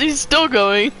 he's still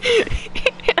going.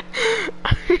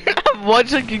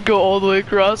 Watch I can go all the way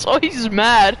across. Oh, he's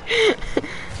mad.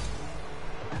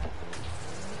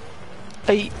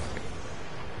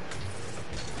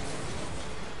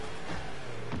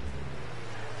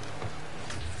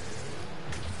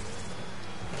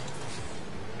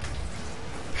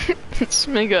 This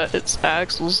mega, its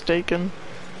axle's taken.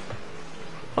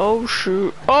 Oh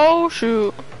shoot, oh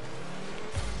shoot.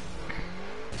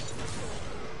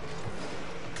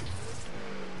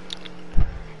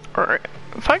 Alright,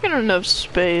 if I get enough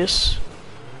space,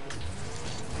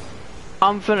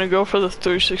 I'm finna go for the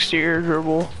 360 air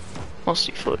dribble. I'll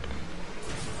see foot.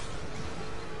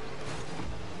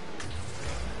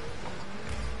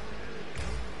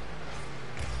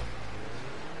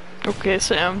 Okay,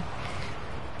 Sam.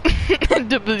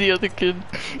 Dip to the other kid.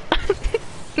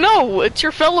 No, it's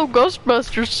your fellow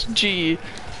Ghostbusters G.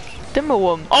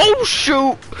 Demo him. Oh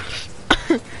shoot!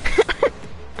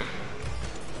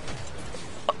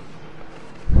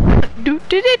 Doot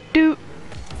did it doot.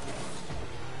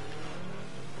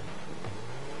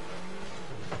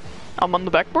 I'm on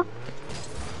the backboard.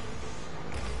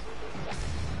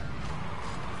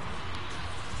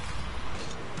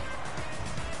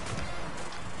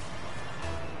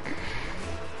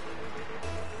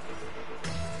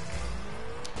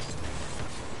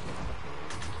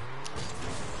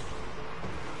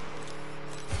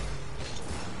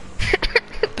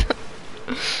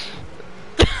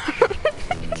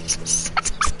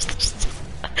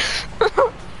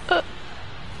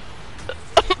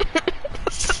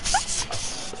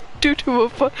 Due to a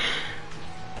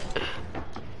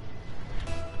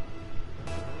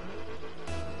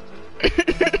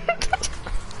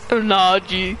Nah,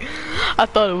 G. I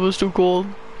thought it was too cold.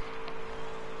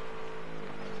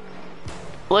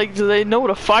 Like, do they know what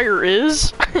a fire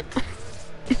is?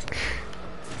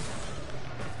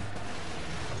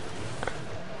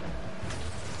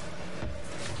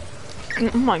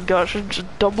 Oh my gosh, I just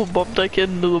double bumped that kid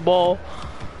into the ball.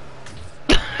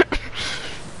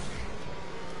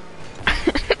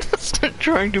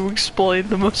 Trying to explain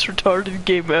the most retarded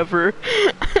game ever.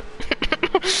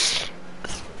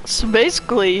 So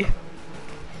basically,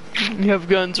 you have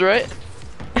guns, right?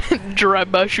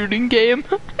 Drive-by shooting game.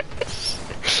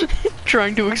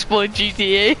 Trying to explain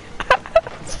GTA.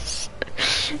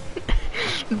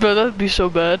 But that'd be so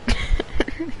bad.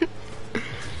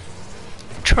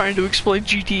 Trying to explain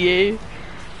GTA.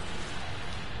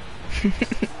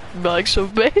 Like, so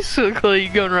basically,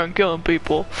 you're going around killing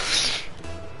people.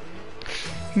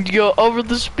 You go over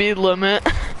the speed limit.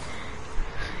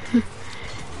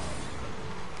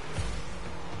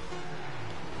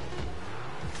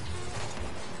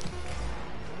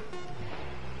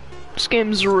 This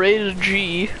game's rated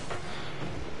G.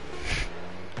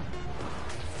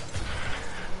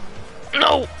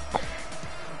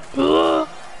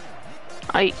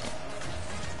 I...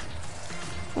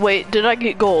 Wait, did I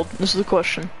get gold? This is the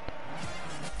question.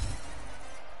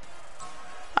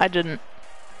 I didn't.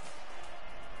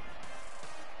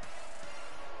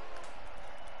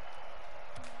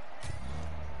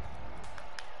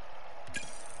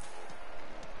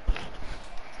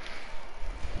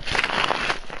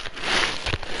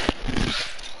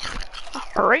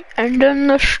 Alright, and then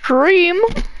the stream.